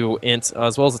 Gives you int,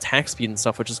 as well as attack speed and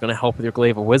stuff, which is going to help with your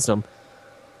Glaive of Wisdom.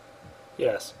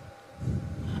 Yes.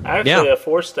 Actually, a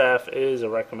Force Staff is a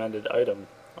recommended item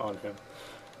on him.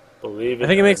 Believe it. I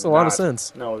think it makes a lot of not.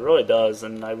 sense. No, it really does,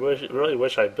 and I really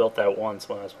wish I built that once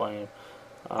when I was playing.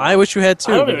 I wish you had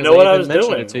too. I don't even know what I was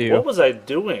doing. To you. What was I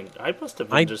doing? I must have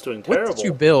been just doing terrible. What did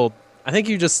you build? I think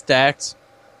you just stacked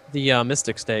the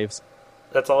Mystic Staves.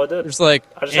 That's all I did. There's like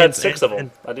I just had 6 of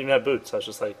them. I didn't even have boots. I was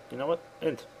just like, you know what?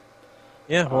 Int.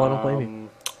 Yeah, well, I don't blame you.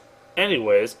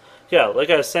 Anyways, yeah, like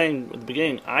I was saying at the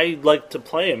beginning, I like to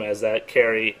play him as that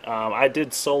carry. I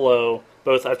did solo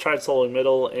both. I've tried soloing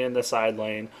middle and the side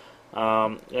lane,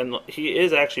 and he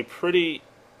is actually pretty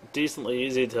decently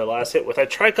easy to last hit with. I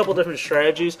tried a couple different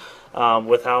strategies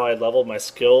with how I leveled my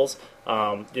skills.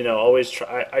 Always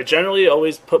try. I generally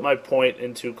always put my point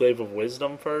into Glaive of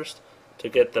Wisdom first to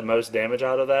get the most damage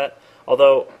out of that.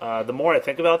 Although, the more I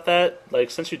think about that,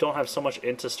 since you don't have so much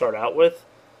int to start out with,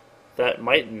 that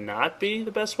might not be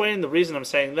the best way. And the reason I'm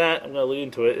saying that, I'm going to lead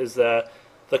into it, is that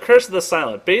the Curse of the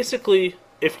Silent. Basically,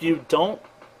 if you don't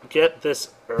get this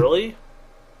early,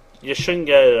 you shouldn't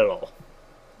get it at all.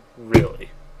 Really.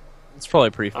 It's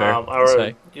probably pretty fair to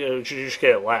say. You should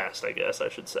get it last, I guess I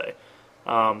should say.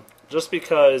 Just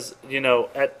because,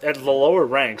 at the lower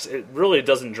ranks, it really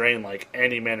doesn't drain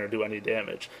any mana or do any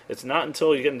damage. It's not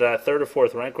until you get into that 3rd or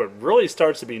 4th rank where it really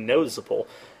starts to be noticeable.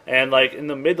 And in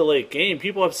the mid to late game,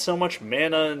 people have so much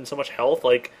mana and so much health,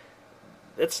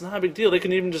 it's not a big deal. They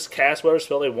can even just cast whatever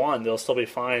spell they want, they'll still be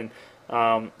fine.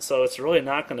 So it's really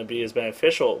not going to be as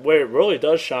beneficial. Where it really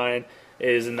does shine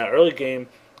is in the early game,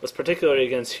 it's particularly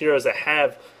against heroes that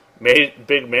have made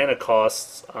big mana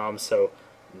costs. So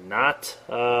not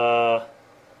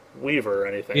Weaver or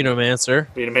anything. Venomancer.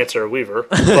 Venomancer or Weaver.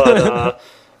 But,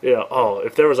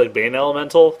 if there was like Bane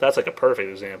Elemental, that's like a perfect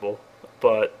example.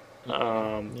 But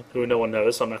who no one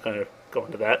knows, so I'm not going to go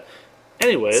into that.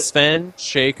 Anyways. Sven,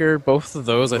 Shaker, both of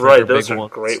those I think are big ones. Right, those are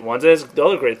great ones. And the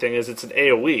other great thing is it's an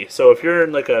AoE. So if you're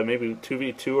in like a maybe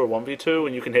 2v2 or 1v2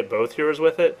 and you can hit both heroes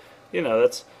with it,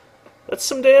 that's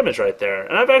some damage right there.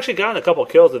 And I've actually gotten a couple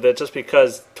kills with it just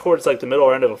because towards like the middle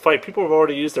or end of a fight, people have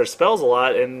already used their spells a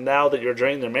lot, and now that you're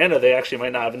draining their mana, they actually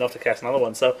might not have enough to cast another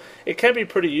one. So it can be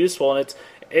pretty useful, and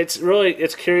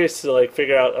it's curious to like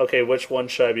figure out, okay, which one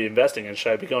should I be investing in?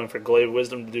 Should I be going for Glaive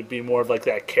Wisdom to be more of like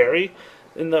that carry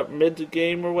in the mid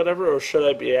game or whatever, or should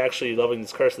I be actually loving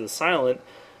this Curse of the Silent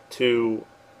to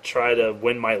try to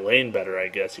win my lane better, I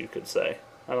guess you could say.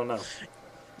 I don't know.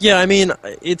 Yeah, I mean,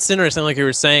 it's interesting, like you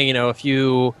were saying, if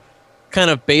you kind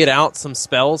of bait out some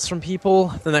spells from people,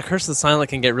 then that Curse of the Silent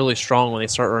can get really strong when they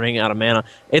start running out of mana.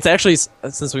 It's actually,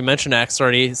 since we mentioned Axe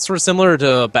already, it's sort of similar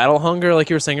to Battle Hunger, like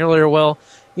you were saying earlier. Well,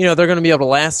 they're going to be able to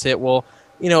last hit. Well,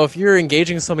 if you're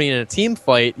engaging somebody in a team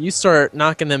fight, you start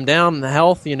knocking them down in the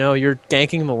health, you're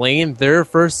ganking the lane, their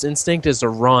first instinct is to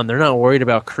run. They're not worried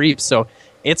about creeps, so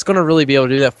it's going to really be able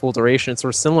to do that full duration. It's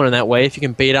sort of similar in that way. If you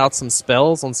can bait out some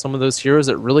spells on some of those heroes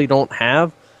that really don't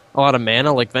have a lot of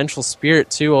mana, like Vengeful Spirit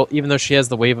too, even though she has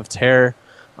the Wave of Terror,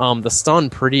 the stun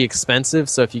pretty expensive,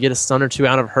 so if you get a stun or two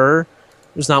out of her,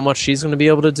 there's not much she's going to be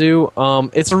able to do.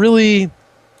 It's a really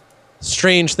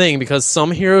strange thing because some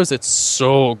heroes it's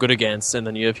so good against, and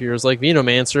then you have heroes like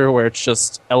Venomancer where it's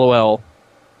just LOL,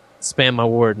 spam my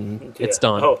ward and it's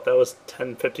done. Oh, that was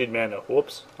 10, 15 mana.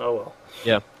 Whoops. Oh well.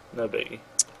 Yeah. No biggie.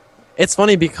 It's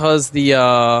funny because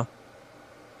the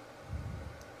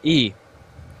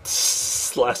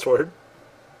Last word.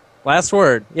 Last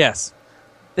word, yes.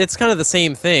 It's kind of the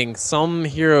same thing. Some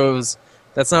heroes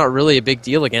that's not really a big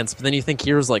deal against, but then you think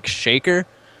heroes like Shaker,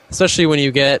 especially when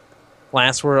you get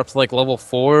last word up to like level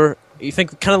 4, you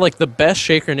think kind of like the best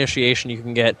Shaker initiation you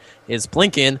can get is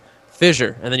blink in,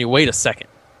 fissure, and then you wait a second.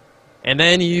 And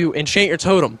then you enchant your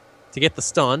totem to get the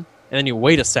stun, and then you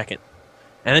wait a second.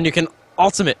 And then you can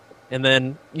ultimate, and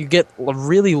then you get a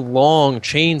really long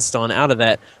chain stun out of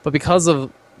that. But because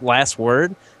of last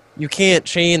word, you can't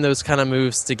chain those kind of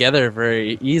moves together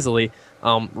very easily.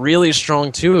 Really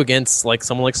strong too against like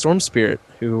someone like Storm Spirit,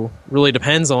 who really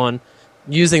depends on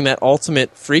using that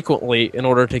ultimate frequently in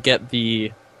order to get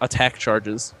the attack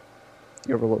charges.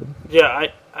 The overload. Yeah,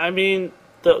 I mean,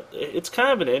 it's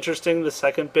kind of an interesting, the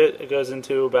second bit it goes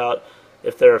into about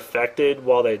if they're affected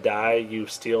while they die, you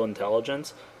steal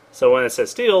intelligence. So when it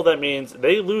says steal, that means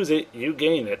they lose it, you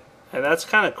gain it. And that's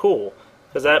kind of cool,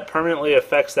 because that permanently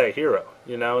affects that hero.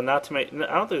 Not to make, I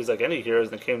don't think there's like any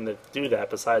heroes in the game that do that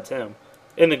besides him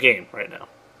in the game right now.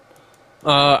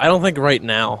 I don't think right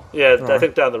now. Yeah, I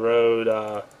think down the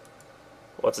road,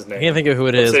 what's his name? I can't think of who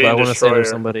it is, but I want to say there's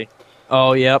somebody.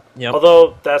 Oh, yep.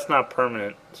 Although that's not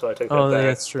permanent, so I take that back.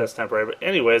 That's true. That's temporary. But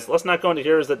anyways, let's not go into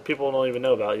heroes that people don't even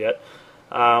know about yet.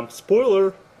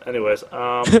 Spoiler. Anyways,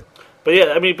 but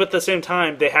yeah, I mean, but at the same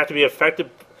time, they have to be affected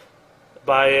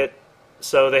by it,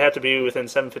 so they have to be within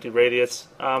 750 radius.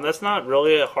 That's not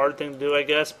really a hard thing to do, I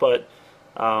guess, but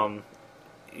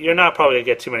you're not probably going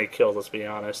to get too many kills, let's be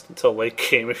honest, until late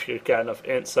game if you've got enough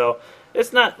int. So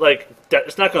it's not like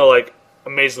it's not going to like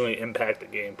amazingly impact the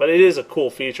game, but it is a cool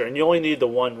feature, and you only need the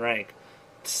one rank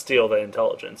to steal the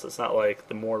intelligence. It's not like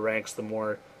the more ranks, the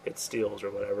more it steals or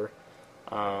whatever.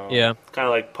 Yeah. Kind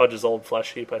of like Pudge's old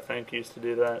Flesh Heap, I think, used to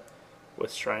do that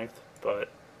with strength, but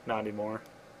not anymore.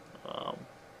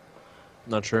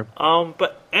 Not sure.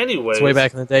 But anyways, it's way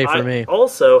back in the day for me. I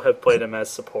also have played him as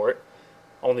support,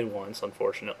 only once,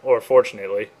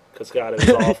 fortunately, because God, it was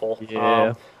awful.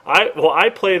 Yeah. I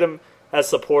played him as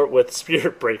support with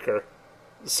Spirit Breaker,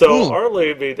 so our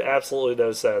lane made absolutely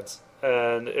no sense,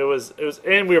 and it was,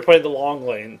 and we were playing the long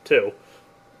lane too.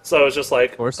 So it was just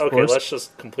like, okay, let's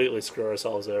just completely screw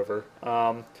ourselves over.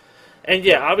 And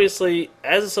yeah, obviously,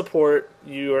 as a support,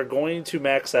 you are going to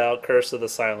max out Curse of the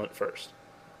Silent first.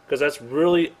 Because that's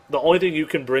really the only thing you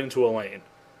can bring to a lane,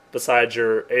 besides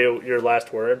your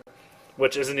last word,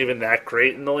 which isn't even that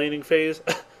great in the laning phase.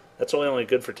 That's only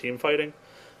good for team fighting.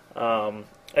 And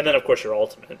then, of course, your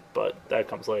ultimate, but that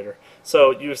comes later.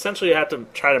 So you essentially have to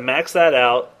try to max that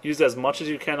out, use as much as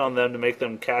you can on them to make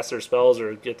them cast their spells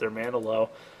or get their mana low.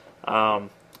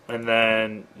 And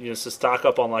then to stock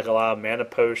up on like a lot of mana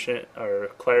potion or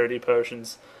clarity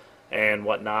potions and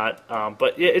whatnot.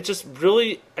 But yeah, it just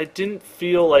really, I didn't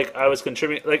feel like I was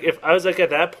contributing. Like if I was like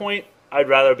at that point, I'd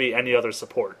rather be any other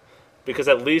support, because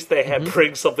at least they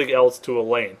bring something else to a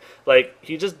lane. Like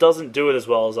he just doesn't do it as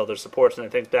well as other supports, and I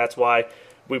think that's why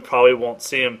we probably won't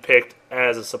see him picked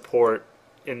as a support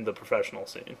in the professional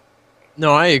scene.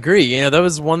 No, I agree. That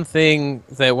was one thing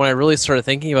that when I really started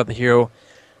thinking about the hero,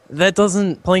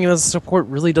 playing him as a support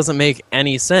really doesn't make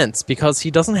any sense because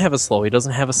he doesn't have a slow, he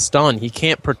doesn't have a stun, he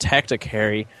can't protect a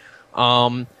carry.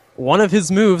 One of his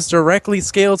moves directly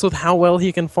scales with how well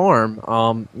he can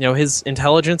farm. His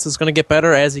intelligence is going to get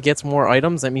better as he gets more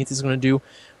items. That means he's going to do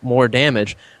more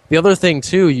damage. The other thing,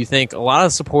 too, you think a lot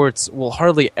of supports will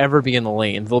hardly ever be in the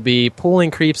lane. They'll be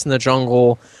pulling creeps in the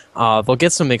jungle. They'll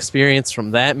get some experience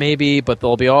from that, maybe, but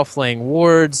they'll be off laying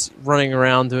wards, running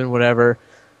around, doing whatever.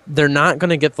 They're not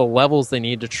going to get the levels they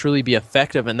need to truly be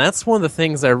effective, and that's one of the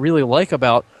things I really like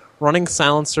about running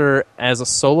Silencer as a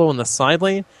solo in the side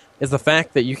lane, is the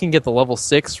fact that you can get the level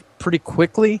 6 pretty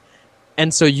quickly,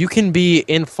 and so you can be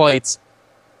in fights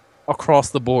across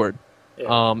the board.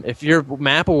 Yeah. If you're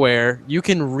map aware, you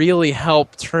can really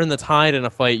help turn the tide in a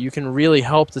fight. You can really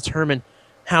help determine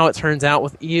how it turns out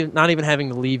with not even having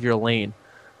to leave your lane.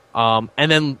 And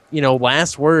then,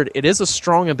 last word, it is a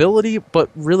strong ability, but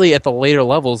really at the later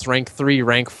levels, rank 3,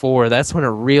 rank 4, that's when it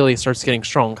really starts getting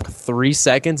strong. 3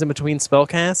 seconds in between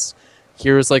spellcasts,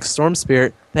 heroes like Storm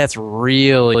Spirit, that's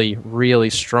really,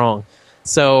 really strong.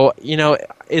 So,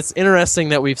 it's interesting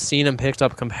that we've seen him picked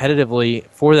up competitively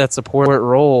for that support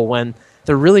role when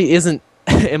there really isn't,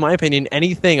 in my opinion,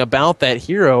 anything about that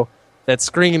hero that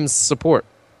screams support.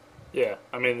 Yeah,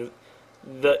 I mean,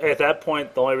 at that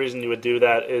point, the only reason you would do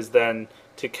that is then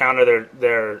to counter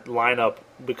their lineup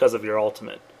because of your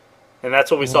ultimate. And that's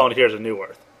what we saw in Heroes of New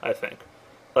Earth, I think.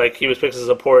 Like, he was picked as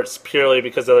support purely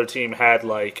because the other team had,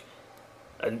 like,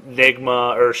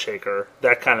 Enigma, Earthshaker,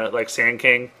 that kind of, like, Sand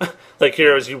King. Like,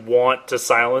 heroes you want to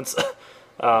silence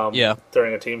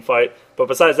during a team fight. But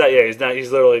besides that,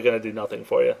 he's literally going to do nothing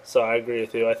for you. So I agree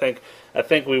with you. I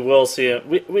think we will see him.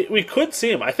 We could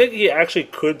see him. I think he actually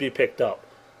could be picked up.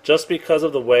 Just because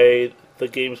of the way the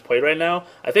game's played right now,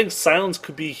 I think silence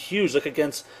could be huge. Like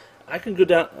I can go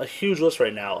down a huge list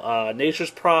right now. Nature's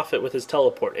Prophet with his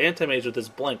teleport, Antimage with his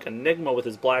blink, Enigma with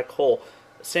his black hole,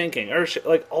 Sand King, Earthshaker,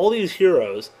 like all these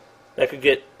heroes that could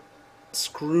get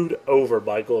screwed over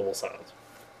by global silence.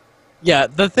 Yeah,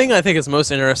 the thing I think is most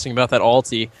interesting about that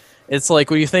ulti, it's like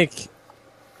when you think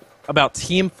about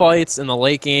team fights in the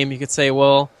late game, you could say,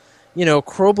 well,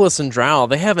 Kroblis and Drow,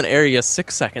 they have an area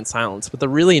 6-second silence, but the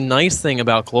really nice thing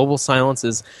about global silence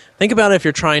is, think about it if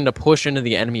you're trying to push into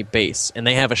the enemy base, and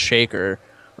they have a Shaker,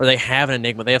 or they have an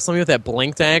Enigma, they have somebody with that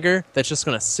Blink Dagger that's just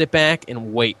going to sit back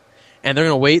and wait. And they're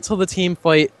going to wait till the team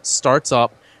fight starts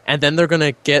up, and then they're going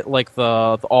to get like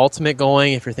the ultimate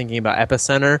going if you're thinking about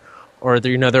Epicenter, or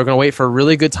they're going to wait for a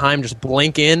really good time, just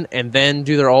blink in, and then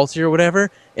do their ulti or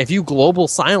whatever. If you global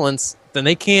silence, then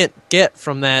they can't get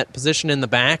from that position in the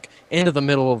back into the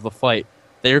middle of the fight.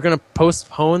 They're going to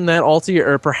postpone that ulti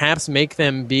or perhaps make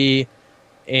them be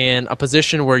in a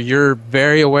position where you're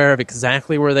very aware of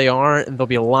exactly where they are, and they'll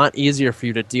be a lot easier for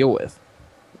you to deal with.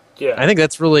 Yeah. I think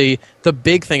that's really the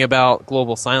big thing about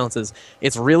global silence is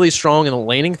it's really strong in the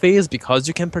laning phase because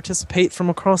you can participate from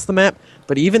across the map,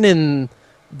 but even in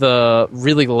the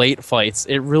really late fights,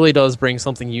 it really does bring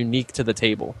something unique to the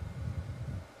table.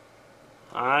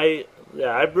 I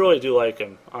really do like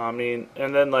him. I mean,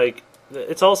 and then like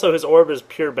it's also his orb is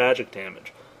pure magic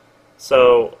damage,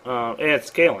 so and it's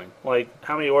scaling. Like,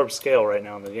 how many orbs scale right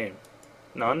now in the game?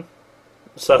 None.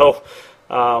 So,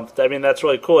 I mean, that's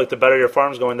really cool. Like, the better your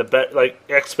farm's going, like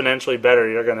exponentially better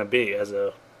you're going to be as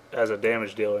a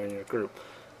damage dealer in your group.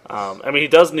 I mean, he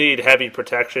does need heavy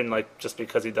protection, like just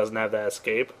because he doesn't have that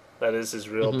escape. That is his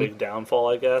real big downfall,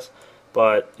 I guess.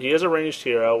 But he is a ranged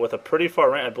hero with a pretty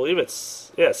far range. I believe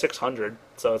it's 600,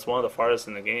 so it's one of the farthest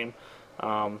in the game.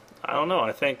 I don't know.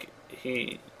 I think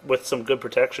he, with some good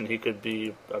protection, he could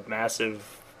be a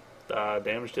massive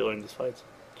damage dealer in these fights.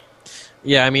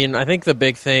 Yeah, I mean, I think the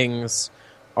big things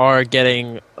are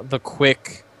getting the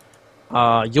quick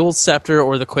Yule's Scepter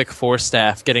or the quick Force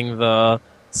Staff, getting the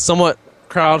somewhat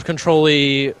crowd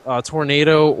control-y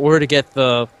Tornado, or to get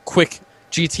the quick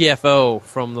GTFO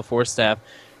from the Force Staff.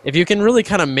 If you can really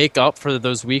kind of make up for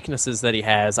those weaknesses that he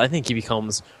has, I think he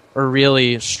becomes a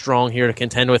really strong hero to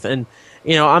contend with. And,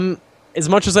 I'm as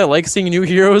much as I like seeing new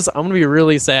heroes, I'm going to be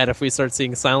really sad if we start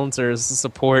seeing Silencers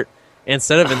support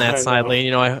instead of in that side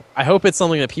lane. I hope it's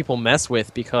something that people mess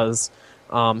with because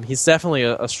he's definitely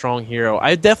a strong hero.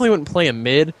 I definitely wouldn't play him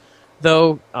mid,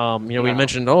 though. We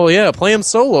mentioned, play him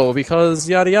solo because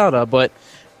yada yada, but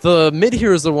the mid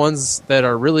heroes are the ones that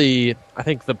are really, I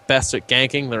think, the best at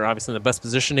ganking. They're obviously in the best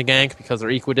position to gank because they're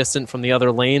equidistant from the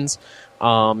other lanes.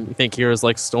 You think heroes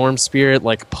like Storm Spirit,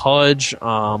 like Pudge,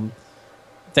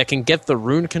 that can get the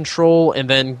rune control and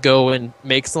then go and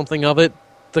make something of it.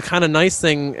 the kind of nice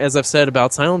thing, as I've said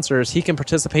about Silencer, is he can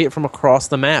participate from across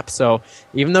the map. So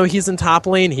even though he's in top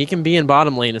lane, he can be in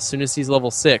bottom lane as soon as he's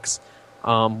level 6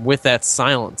 with that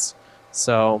silence.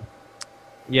 So,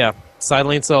 yeah, side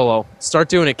lane solo. Start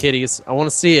doing it, kiddies. I want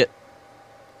to see it.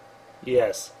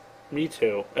 Yes, me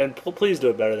too. And please do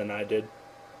it better than I did.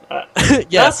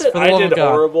 Yes, not that for the I love did of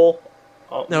God. horrible.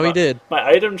 No, he did. My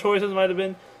item choices might have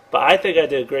been, but I think I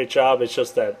did a great job. It's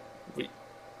just that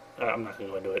I'm not going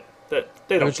to go into it. That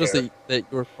they don't It was just care. that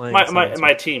you were playing.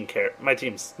 My team cared. My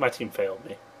team failed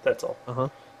me. That's all.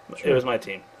 Sure. It was my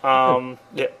team.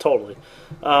 Yeah, totally.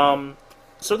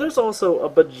 So there's also a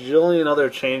bajillion other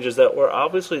changes that we're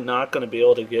obviously not going to be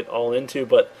able to get all into,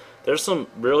 but there's some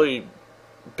really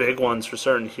big ones for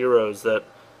certain heroes that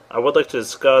I would like to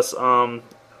discuss. I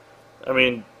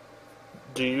mean,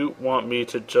 do you want me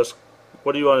to just...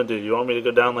 What do you want to do? You want me to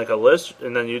go down like a list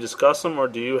and then you discuss them, or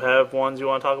do you have ones you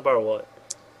want to talk about, or what?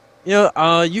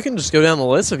 You can just go down the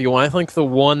list if you want. I think the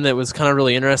one that was kind of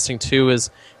really interesting, too, is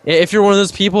if you're one of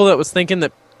those people that was thinking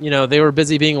that, they were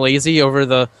busy being lazy over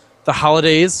the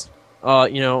holidays,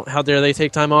 how dare they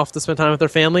take time off to spend time with their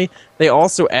family, they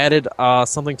also added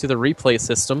something to the replay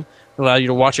system that allowed you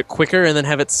to watch it quicker and then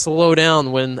have it slow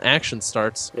down when action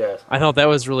starts. Yes. I thought that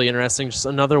was really interesting. Just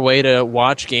another way to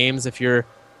watch games if you're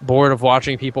bored of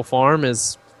watching people farm,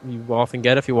 as you often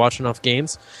get if you watch enough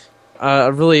games.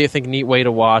 A really, I think, neat way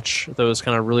to watch those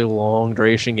kind of really long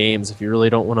duration games if you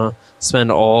really don't want to spend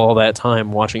all that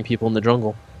time watching people in the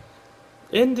jungle.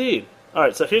 Indeed. All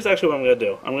right, so here's actually what I'm going to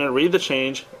do. I'm going to read the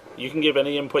change. You can give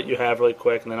any input you have really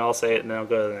quick, and then I'll say it, and then I'll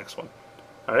go to the next one.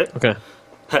 All right? Okay.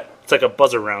 It's like a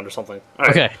buzzer round or something. All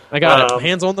right. Okay, I got it.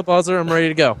 Hands on the buzzer. I'm ready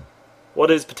to go. What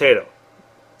is potato?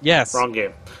 Yes. Wrong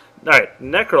game. All right,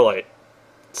 Necrolite.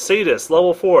 Sadist,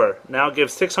 level 4. Now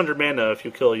gives 600 mana if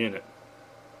you kill a unit.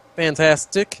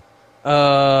 Fantastic.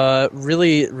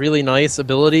 Really, really nice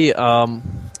ability.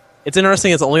 It's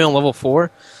interesting it's only on level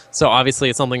 4, so obviously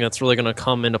it's something that's really going to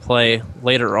come into play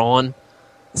later on,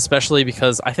 especially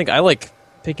because I think I like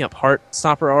picking up Heart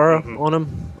Stopper Aura on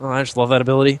him. Oh, I just love that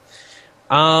ability.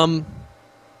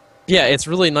 Yeah, it's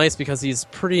really nice because he's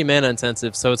pretty mana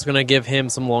intensive, so it's going to give him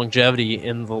some longevity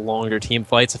in the longer team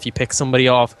fights. If you pick somebody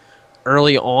off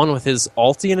early on with his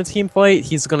ulti in a team fight,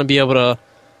 he's going to be able to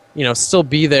still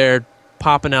be there,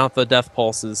 popping out the death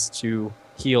pulses to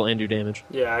heal and do damage.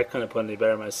 Yeah, I couldn't put any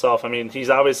better myself. I mean, he's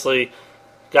obviously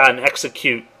got an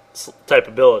execute type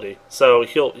ability, so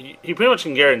he pretty much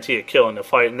can guarantee a kill in the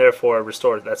fight, and therefore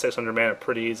restore that 600 mana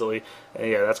pretty easily.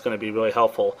 And yeah, that's going to be really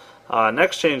helpful.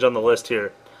 Next change on the list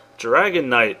here, Dragon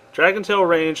Knight. Dragon Tail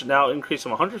range now increased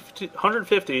from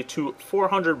 150 to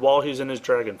 400 while he's in his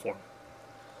dragon form.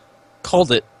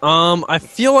 Called it. I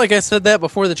feel like I said that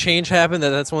before the change happened,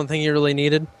 that's one thing you really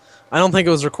needed. I don't think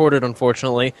it was recorded,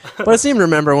 unfortunately. But I seem to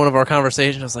remember one of our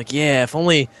conversations. I was like, yeah, if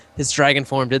only his dragon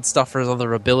form did stuff for his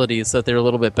other abilities so that they're a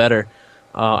little bit better.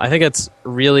 I think it's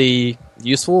really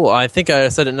useful. I think I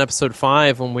said it in episode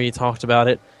 5 when we talked about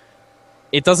it.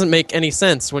 It doesn't make any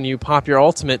sense when you pop your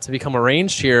ultimate to become a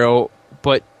ranged hero,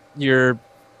 but your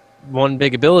one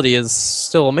big ability is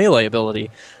still a melee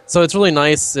ability. So it's really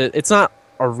nice. It's not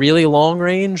a really long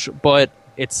range, but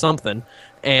it's something.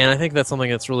 And I think that's something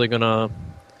that's really going to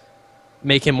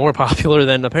make him more popular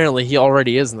than apparently he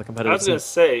already is in the competitive scene. I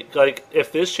was going to say, like,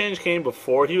 if this change came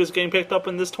before he was getting picked up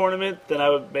in this tournament, then that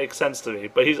would make sense to me.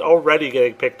 But he's already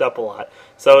getting picked up a lot.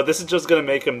 So this is just going to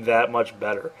make him that much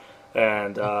better.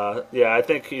 And, yeah, I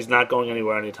think he's not going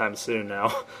anywhere anytime soon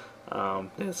now.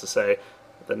 Needless to say.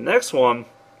 The next one,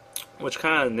 which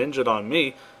kind of ninja'd on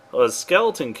me, was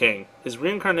Skeleton King. His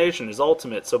reincarnation is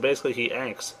ultimate, so basically he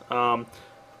anks.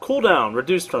 Cooldown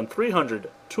reduced from 300,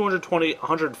 220,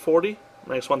 140,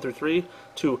 ranks 1 through 3,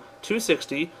 to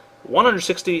 260,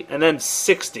 160, and then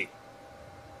 60.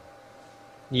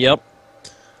 Yep.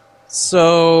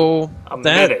 So A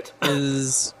that minute.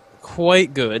 is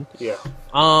quite good. Yeah.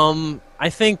 I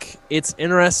think it's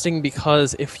interesting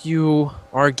because if you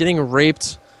are getting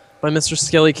raped by Mr.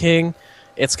 Skelly King,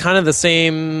 it's kind of a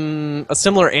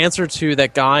similar answer to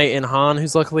that guy in Han,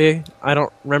 who's luckily, I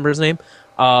don't remember his name.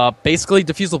 Basically,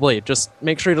 Diffusal Blade. Just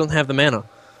make sure you don't have the mana.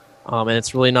 And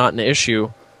it's really not an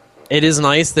issue. It is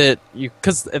nice that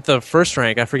because at the first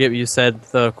rank, I forget what you said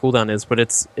the cooldown is, but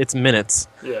it's minutes.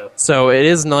 Yeah. So it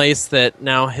is nice that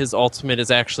now his ultimate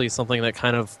is actually something that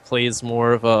kind of plays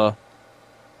more of a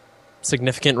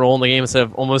significant role in the game instead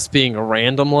of almost being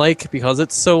random-like because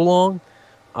it's so long.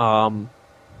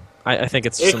 I think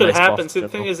it's just It could nice happen. buff See, the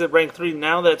thing is at rank 3,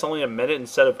 now that it's only a minute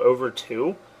instead of over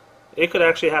 2, it could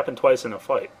actually happen twice in a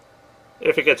fight.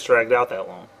 If it gets dragged out that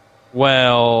long.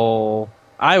 Well,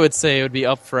 I would say it would be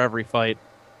up for every fight.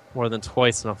 more than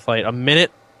twice in a fight. A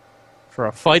minute for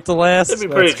a fight to last? It'd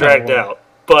be pretty dragged out,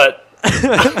 but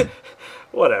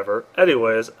whatever.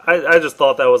 Anyways, I just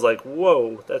thought that was like,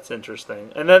 whoa, that's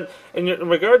interesting. And then, in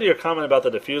regard to your comment about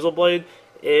the diffusal blade,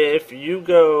 if you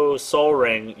go Soul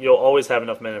Ring, you'll always have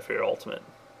enough mana for your ultimate.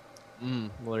 Well,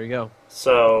 there you go.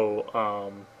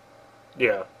 So,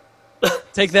 yeah.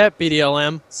 Take that,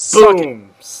 BDLM. Suck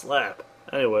Boom! Slap.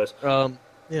 Anyways. Yeah,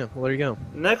 well, there you go.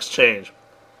 Next change.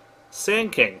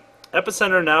 Sand King.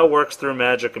 Epicenter now works through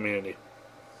Magic Immunity.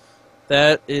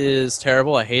 That is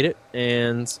terrible. I hate it.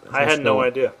 And I had no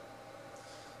idea.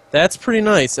 That's pretty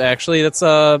nice, actually. That's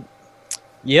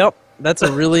yep. That's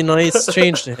a really nice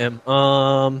change to him.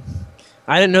 I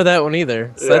didn't know that one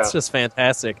either. So that's just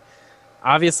fantastic.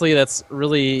 Obviously,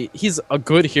 he's a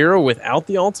good hero without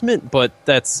the ultimate, but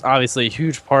that's obviously a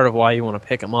huge part of why you want to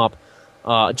pick him up.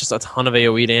 Just a ton of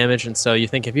AoE damage, and so you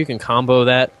think if you can combo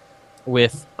that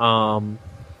with,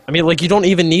 you don't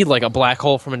even need like a black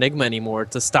hole from Enigma anymore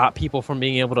to stop people from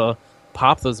being able to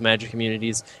pop those magic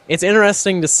immunities. It's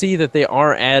interesting to see that they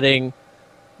are adding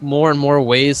more and more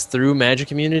ways through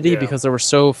magic immunity because there were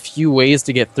so few ways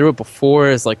to get through it before,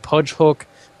 as like Pudge Hook,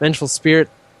 Vengeful Spirit,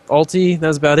 ulti, that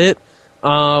was about it.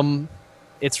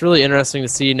 It's really interesting to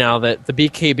see now that the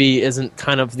BKB isn't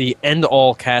kind of the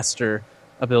end-all caster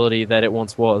ability that it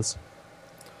once was.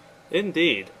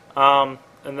 Indeed. And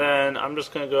then I'm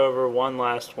just going to go over one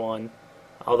last one,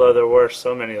 although there were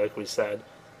so many, like we said.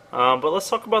 But let's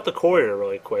talk about the courier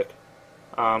really quick.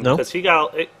 Because it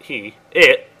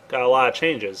got a lot of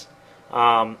changes. So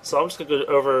I'm just going to go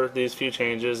over these few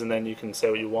changes, and then you can say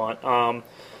what you want.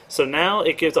 So now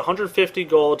it gives 150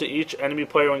 gold to each enemy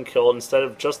player when killed instead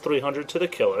of just 300 to the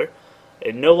killer.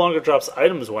 It no longer drops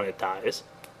items when it dies.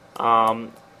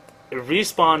 It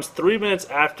respawns 3 minutes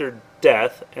after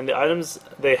death, and the items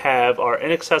they have are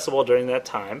inaccessible during that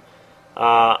time.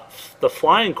 The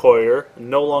flying courier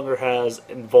no longer has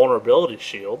invulnerability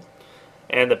shield.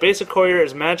 And the basic courier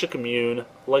is magic immune.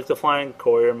 Like the flying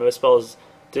courier, most spells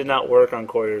did not work on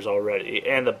couriers already.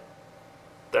 And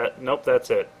that's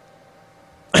it.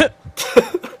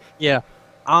 Yeah.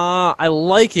 I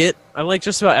like it. I like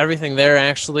just about everything there,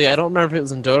 actually. I don't remember if it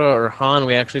was in Dota or Han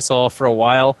we actually saw for a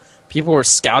while. People were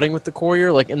scouting with the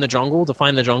courier, like in the jungle, to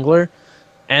find the jungler.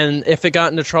 And if it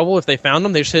got into trouble, if they found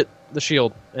them, they just hit the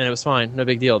shield, and it was fine. No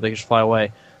big deal. They could just fly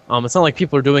away. It's not like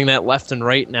people are doing that left and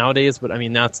right nowadays, but I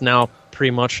mean, that's now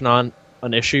pretty much not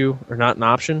an issue or not an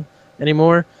option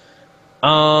anymore.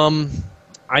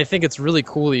 I think it's really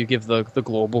cool that you give the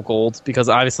global gold, because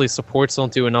obviously supports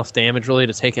don't do enough damage really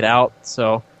to take it out.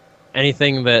 So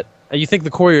anything that you think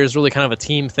the courier is really kind of a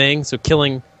team thing, so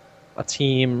killing a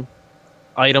team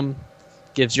item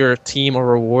gives your team a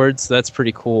reward, so that's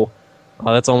pretty cool.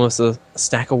 That's almost a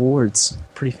stack of awards.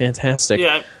 Pretty fantastic.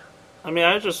 Yeah, I mean,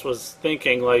 I just was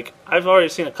thinking, like, I've already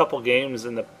seen a couple games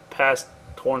in the past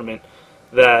tournament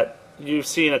that you've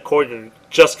seen a courier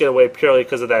just get away purely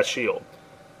because of that shield.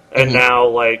 And now,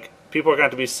 like, people are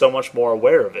going to be so much more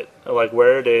aware of it, like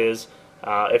where it is,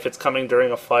 if it's coming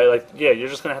during a fight. Like, yeah, you're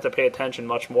just going to have to pay attention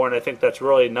much more, and I think that's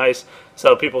really nice.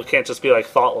 So people can't just be like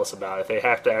thoughtless about it. They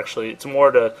have to actually. It's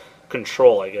more to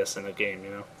control, I guess, in a game, you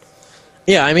know.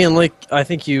 Yeah, I mean, like, I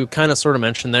think you kind of sort of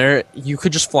mentioned there, you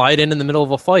could just fly it in the middle of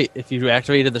a fight if you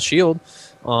activated the shield.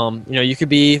 You could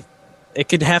be. It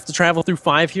could have to travel through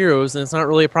 5 heroes, and it's not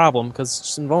really a problem because it's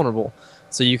just invulnerable.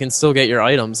 So you can still get your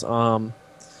items.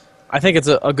 I think it's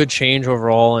a good change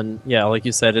overall, and yeah, like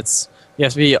you said, you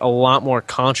have to be a lot more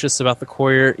conscious about the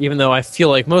courier, even though I feel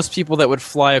like most people that would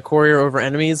fly a courier over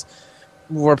enemies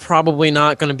were probably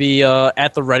not going to be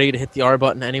at the ready to hit the R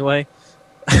button anyway.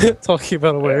 Talking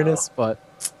about awareness, but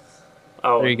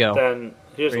there you go. Then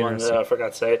here's one that I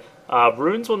forgot to say.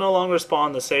 Runes will no longer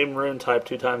spawn the same rune type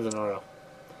 2 times in a row.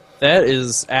 That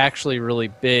is actually really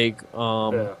big.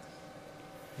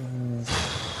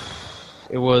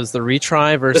 It was the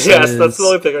retry versus yes, that's the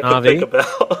only thing I can Navi, think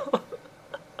about.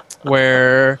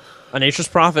 where a Nature's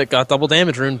Prophet got double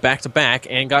damage rune back to back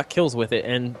and got kills with it,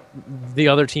 and the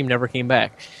other team never came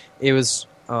back. It was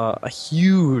a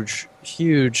huge,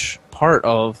 huge part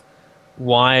of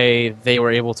why they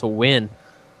were able to win.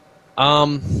 I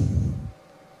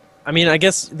mean, I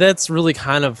guess that's really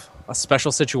kind of a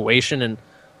special situation, and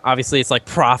obviously it's like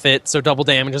Prophet, so double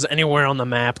damage is anywhere on the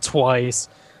map twice.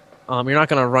 You're not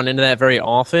going to run into that very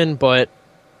often, but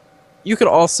you could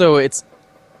also, it's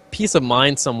peace of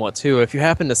mind somewhat too. If you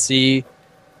happen to see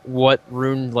what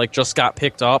rune like just got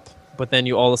picked up, but then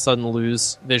you all of a sudden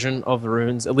lose vision of the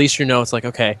runes, at least you know it's like,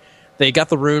 okay, they got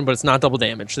the rune, but it's not double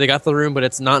damage. They got the rune, but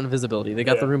it's not invisibility. They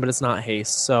got the rune, but it's not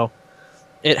haste. So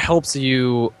it helps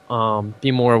you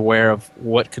be more aware of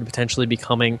what could potentially be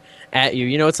coming at you.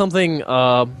 You know, it's something.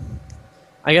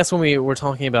 I guess when we were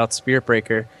talking about Spirit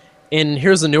Breaker, in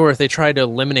Heroes of New Earth, they tried to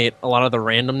eliminate a lot of the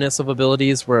randomness of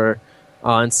abilities, where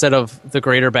instead of the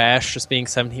Greater Bash just being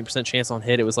 17% chance on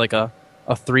hit, it was like a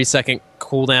 3-second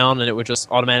cooldown, and it would just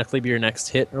automatically be your next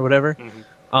hit or whatever.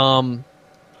 Mm-hmm.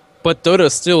 But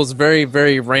Dota still is very,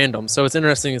 very random, so it's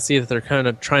interesting to see that they're kind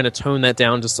of trying to tone that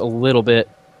down just a little bit.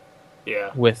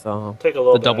 Yeah, with take a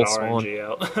little bit double of RNG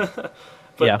out.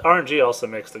 But yeah. RNG also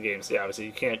makes the game, so obviously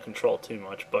you can't control too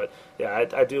much. But yeah,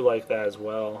 I do like that as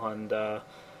well. And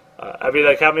I mean,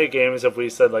 like, how many games have we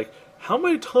said, like, how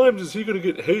many times is he going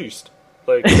to get haste?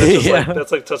 Like, that's just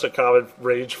that's like such a common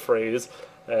rage phrase,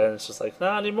 and it's just like,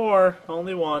 not anymore,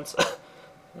 only once.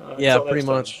 Yeah, pretty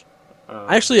much.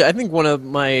 Actually, I think one of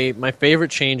my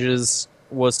favorite changes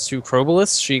was to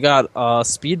Crobolus. She got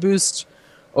speed boost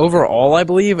overall, I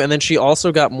believe, and then she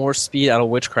also got more speed out of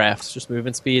Witchcraft, just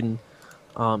movement speed. And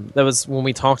that was when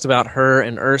we talked about her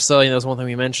and Ursa. You know, that was one thing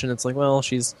we mentioned. It's like, well,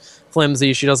 she's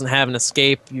flimsy. She doesn't have an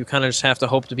escape. You kind of just have to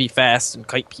hope to be fast and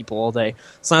kite people all day.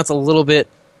 So that's a little bit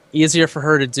easier for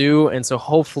her to do, and so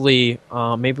hopefully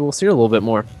maybe we'll see her a little bit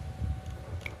more.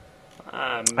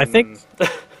 I think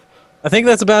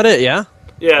that's about it. Yeah.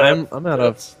 Yeah. I'm out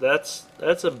of. That's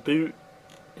a boot.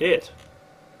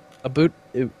 A boot.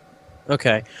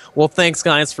 Okay. Well, thanks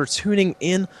guys for tuning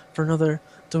in for another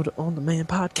Dota On Demand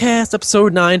Podcast,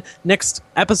 episode 9. Next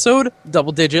episode,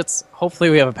 double digits. Hopefully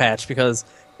we have a patch, because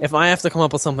if I have to come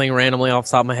up with something randomly off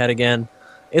the top of my head again,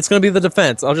 it's going to be the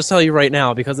defense. I'll just tell you right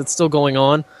now, because it's still going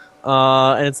on,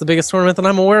 and it's the biggest tournament that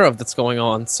I'm aware of that's going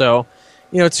on. So,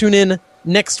 you know, tune in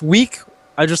next week.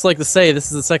 I'd just like to say this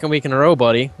is the second week in a row,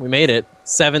 buddy. We made it.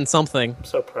 7-something. I'm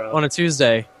so proud. On a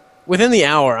Tuesday. Within the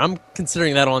hour. I'm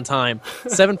considering that on time.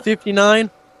 7:59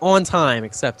 on time.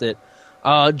 Accept it.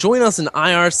 Join us in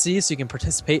IRC so you can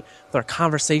participate with our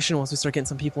conversation. Once we start getting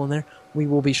some people in there, we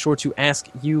will be sure to ask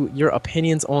you your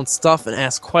opinions on stuff and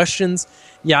ask questions,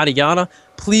 yada yada.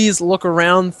 Please look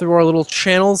around through our little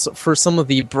channels for some of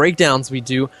the breakdowns we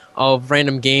do of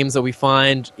random games that we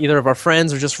find, either of our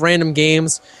friends or just random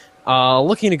games.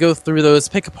 Looking to go through those,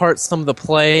 pick apart some of the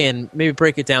play, and maybe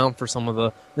break it down for some of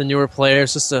the newer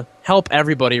players, just to help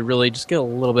everybody really just get a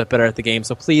little bit better at the game.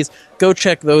 So please go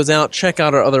check those out. Check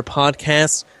out our other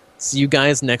podcasts. See you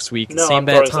guys next week. No, same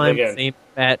bat time, same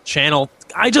bat channel.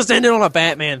 I just ended on a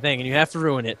Batman thing, and you have to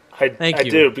ruin it. Thank you. I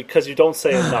do, because you don't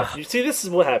say enough. You see, this is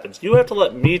what happens. You have to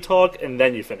let me talk, and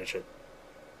then you finish it.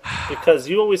 Because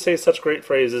you always say such great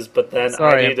phrases, but then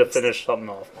I need to finish something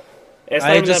off.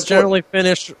 I just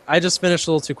finished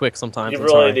a little too quick sometimes. You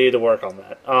really need to work on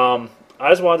that. I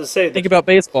just wanted to say... Think about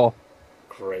baseball.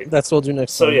 Great. That's what we'll do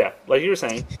next time. So, yeah, like you were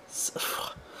saying,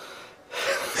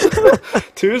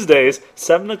 Tuesdays,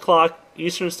 7 o'clock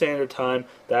Eastern Standard Time.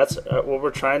 That's what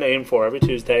we're trying to aim for every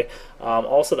Tuesday.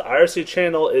 Also, the IRC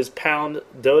channel is pound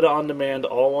Dota On Demand,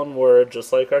 all one word,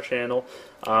 just like our channel.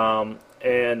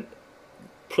 And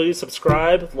please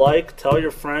subscribe, like, tell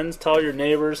your friends, tell your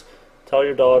neighbors, tell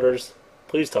your daughters.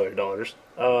 Please tell your daughters,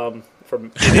 for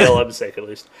BDLM's sake at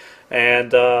least.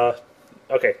 And,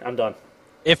 okay, I'm done.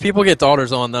 If people get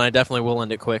daughters on, then I definitely will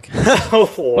end it quick. Oh,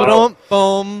 wow.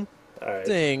 Boom. Right.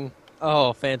 Ding.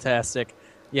 Oh, fantastic.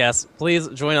 Yes, please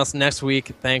join us next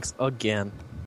week. Thanks again.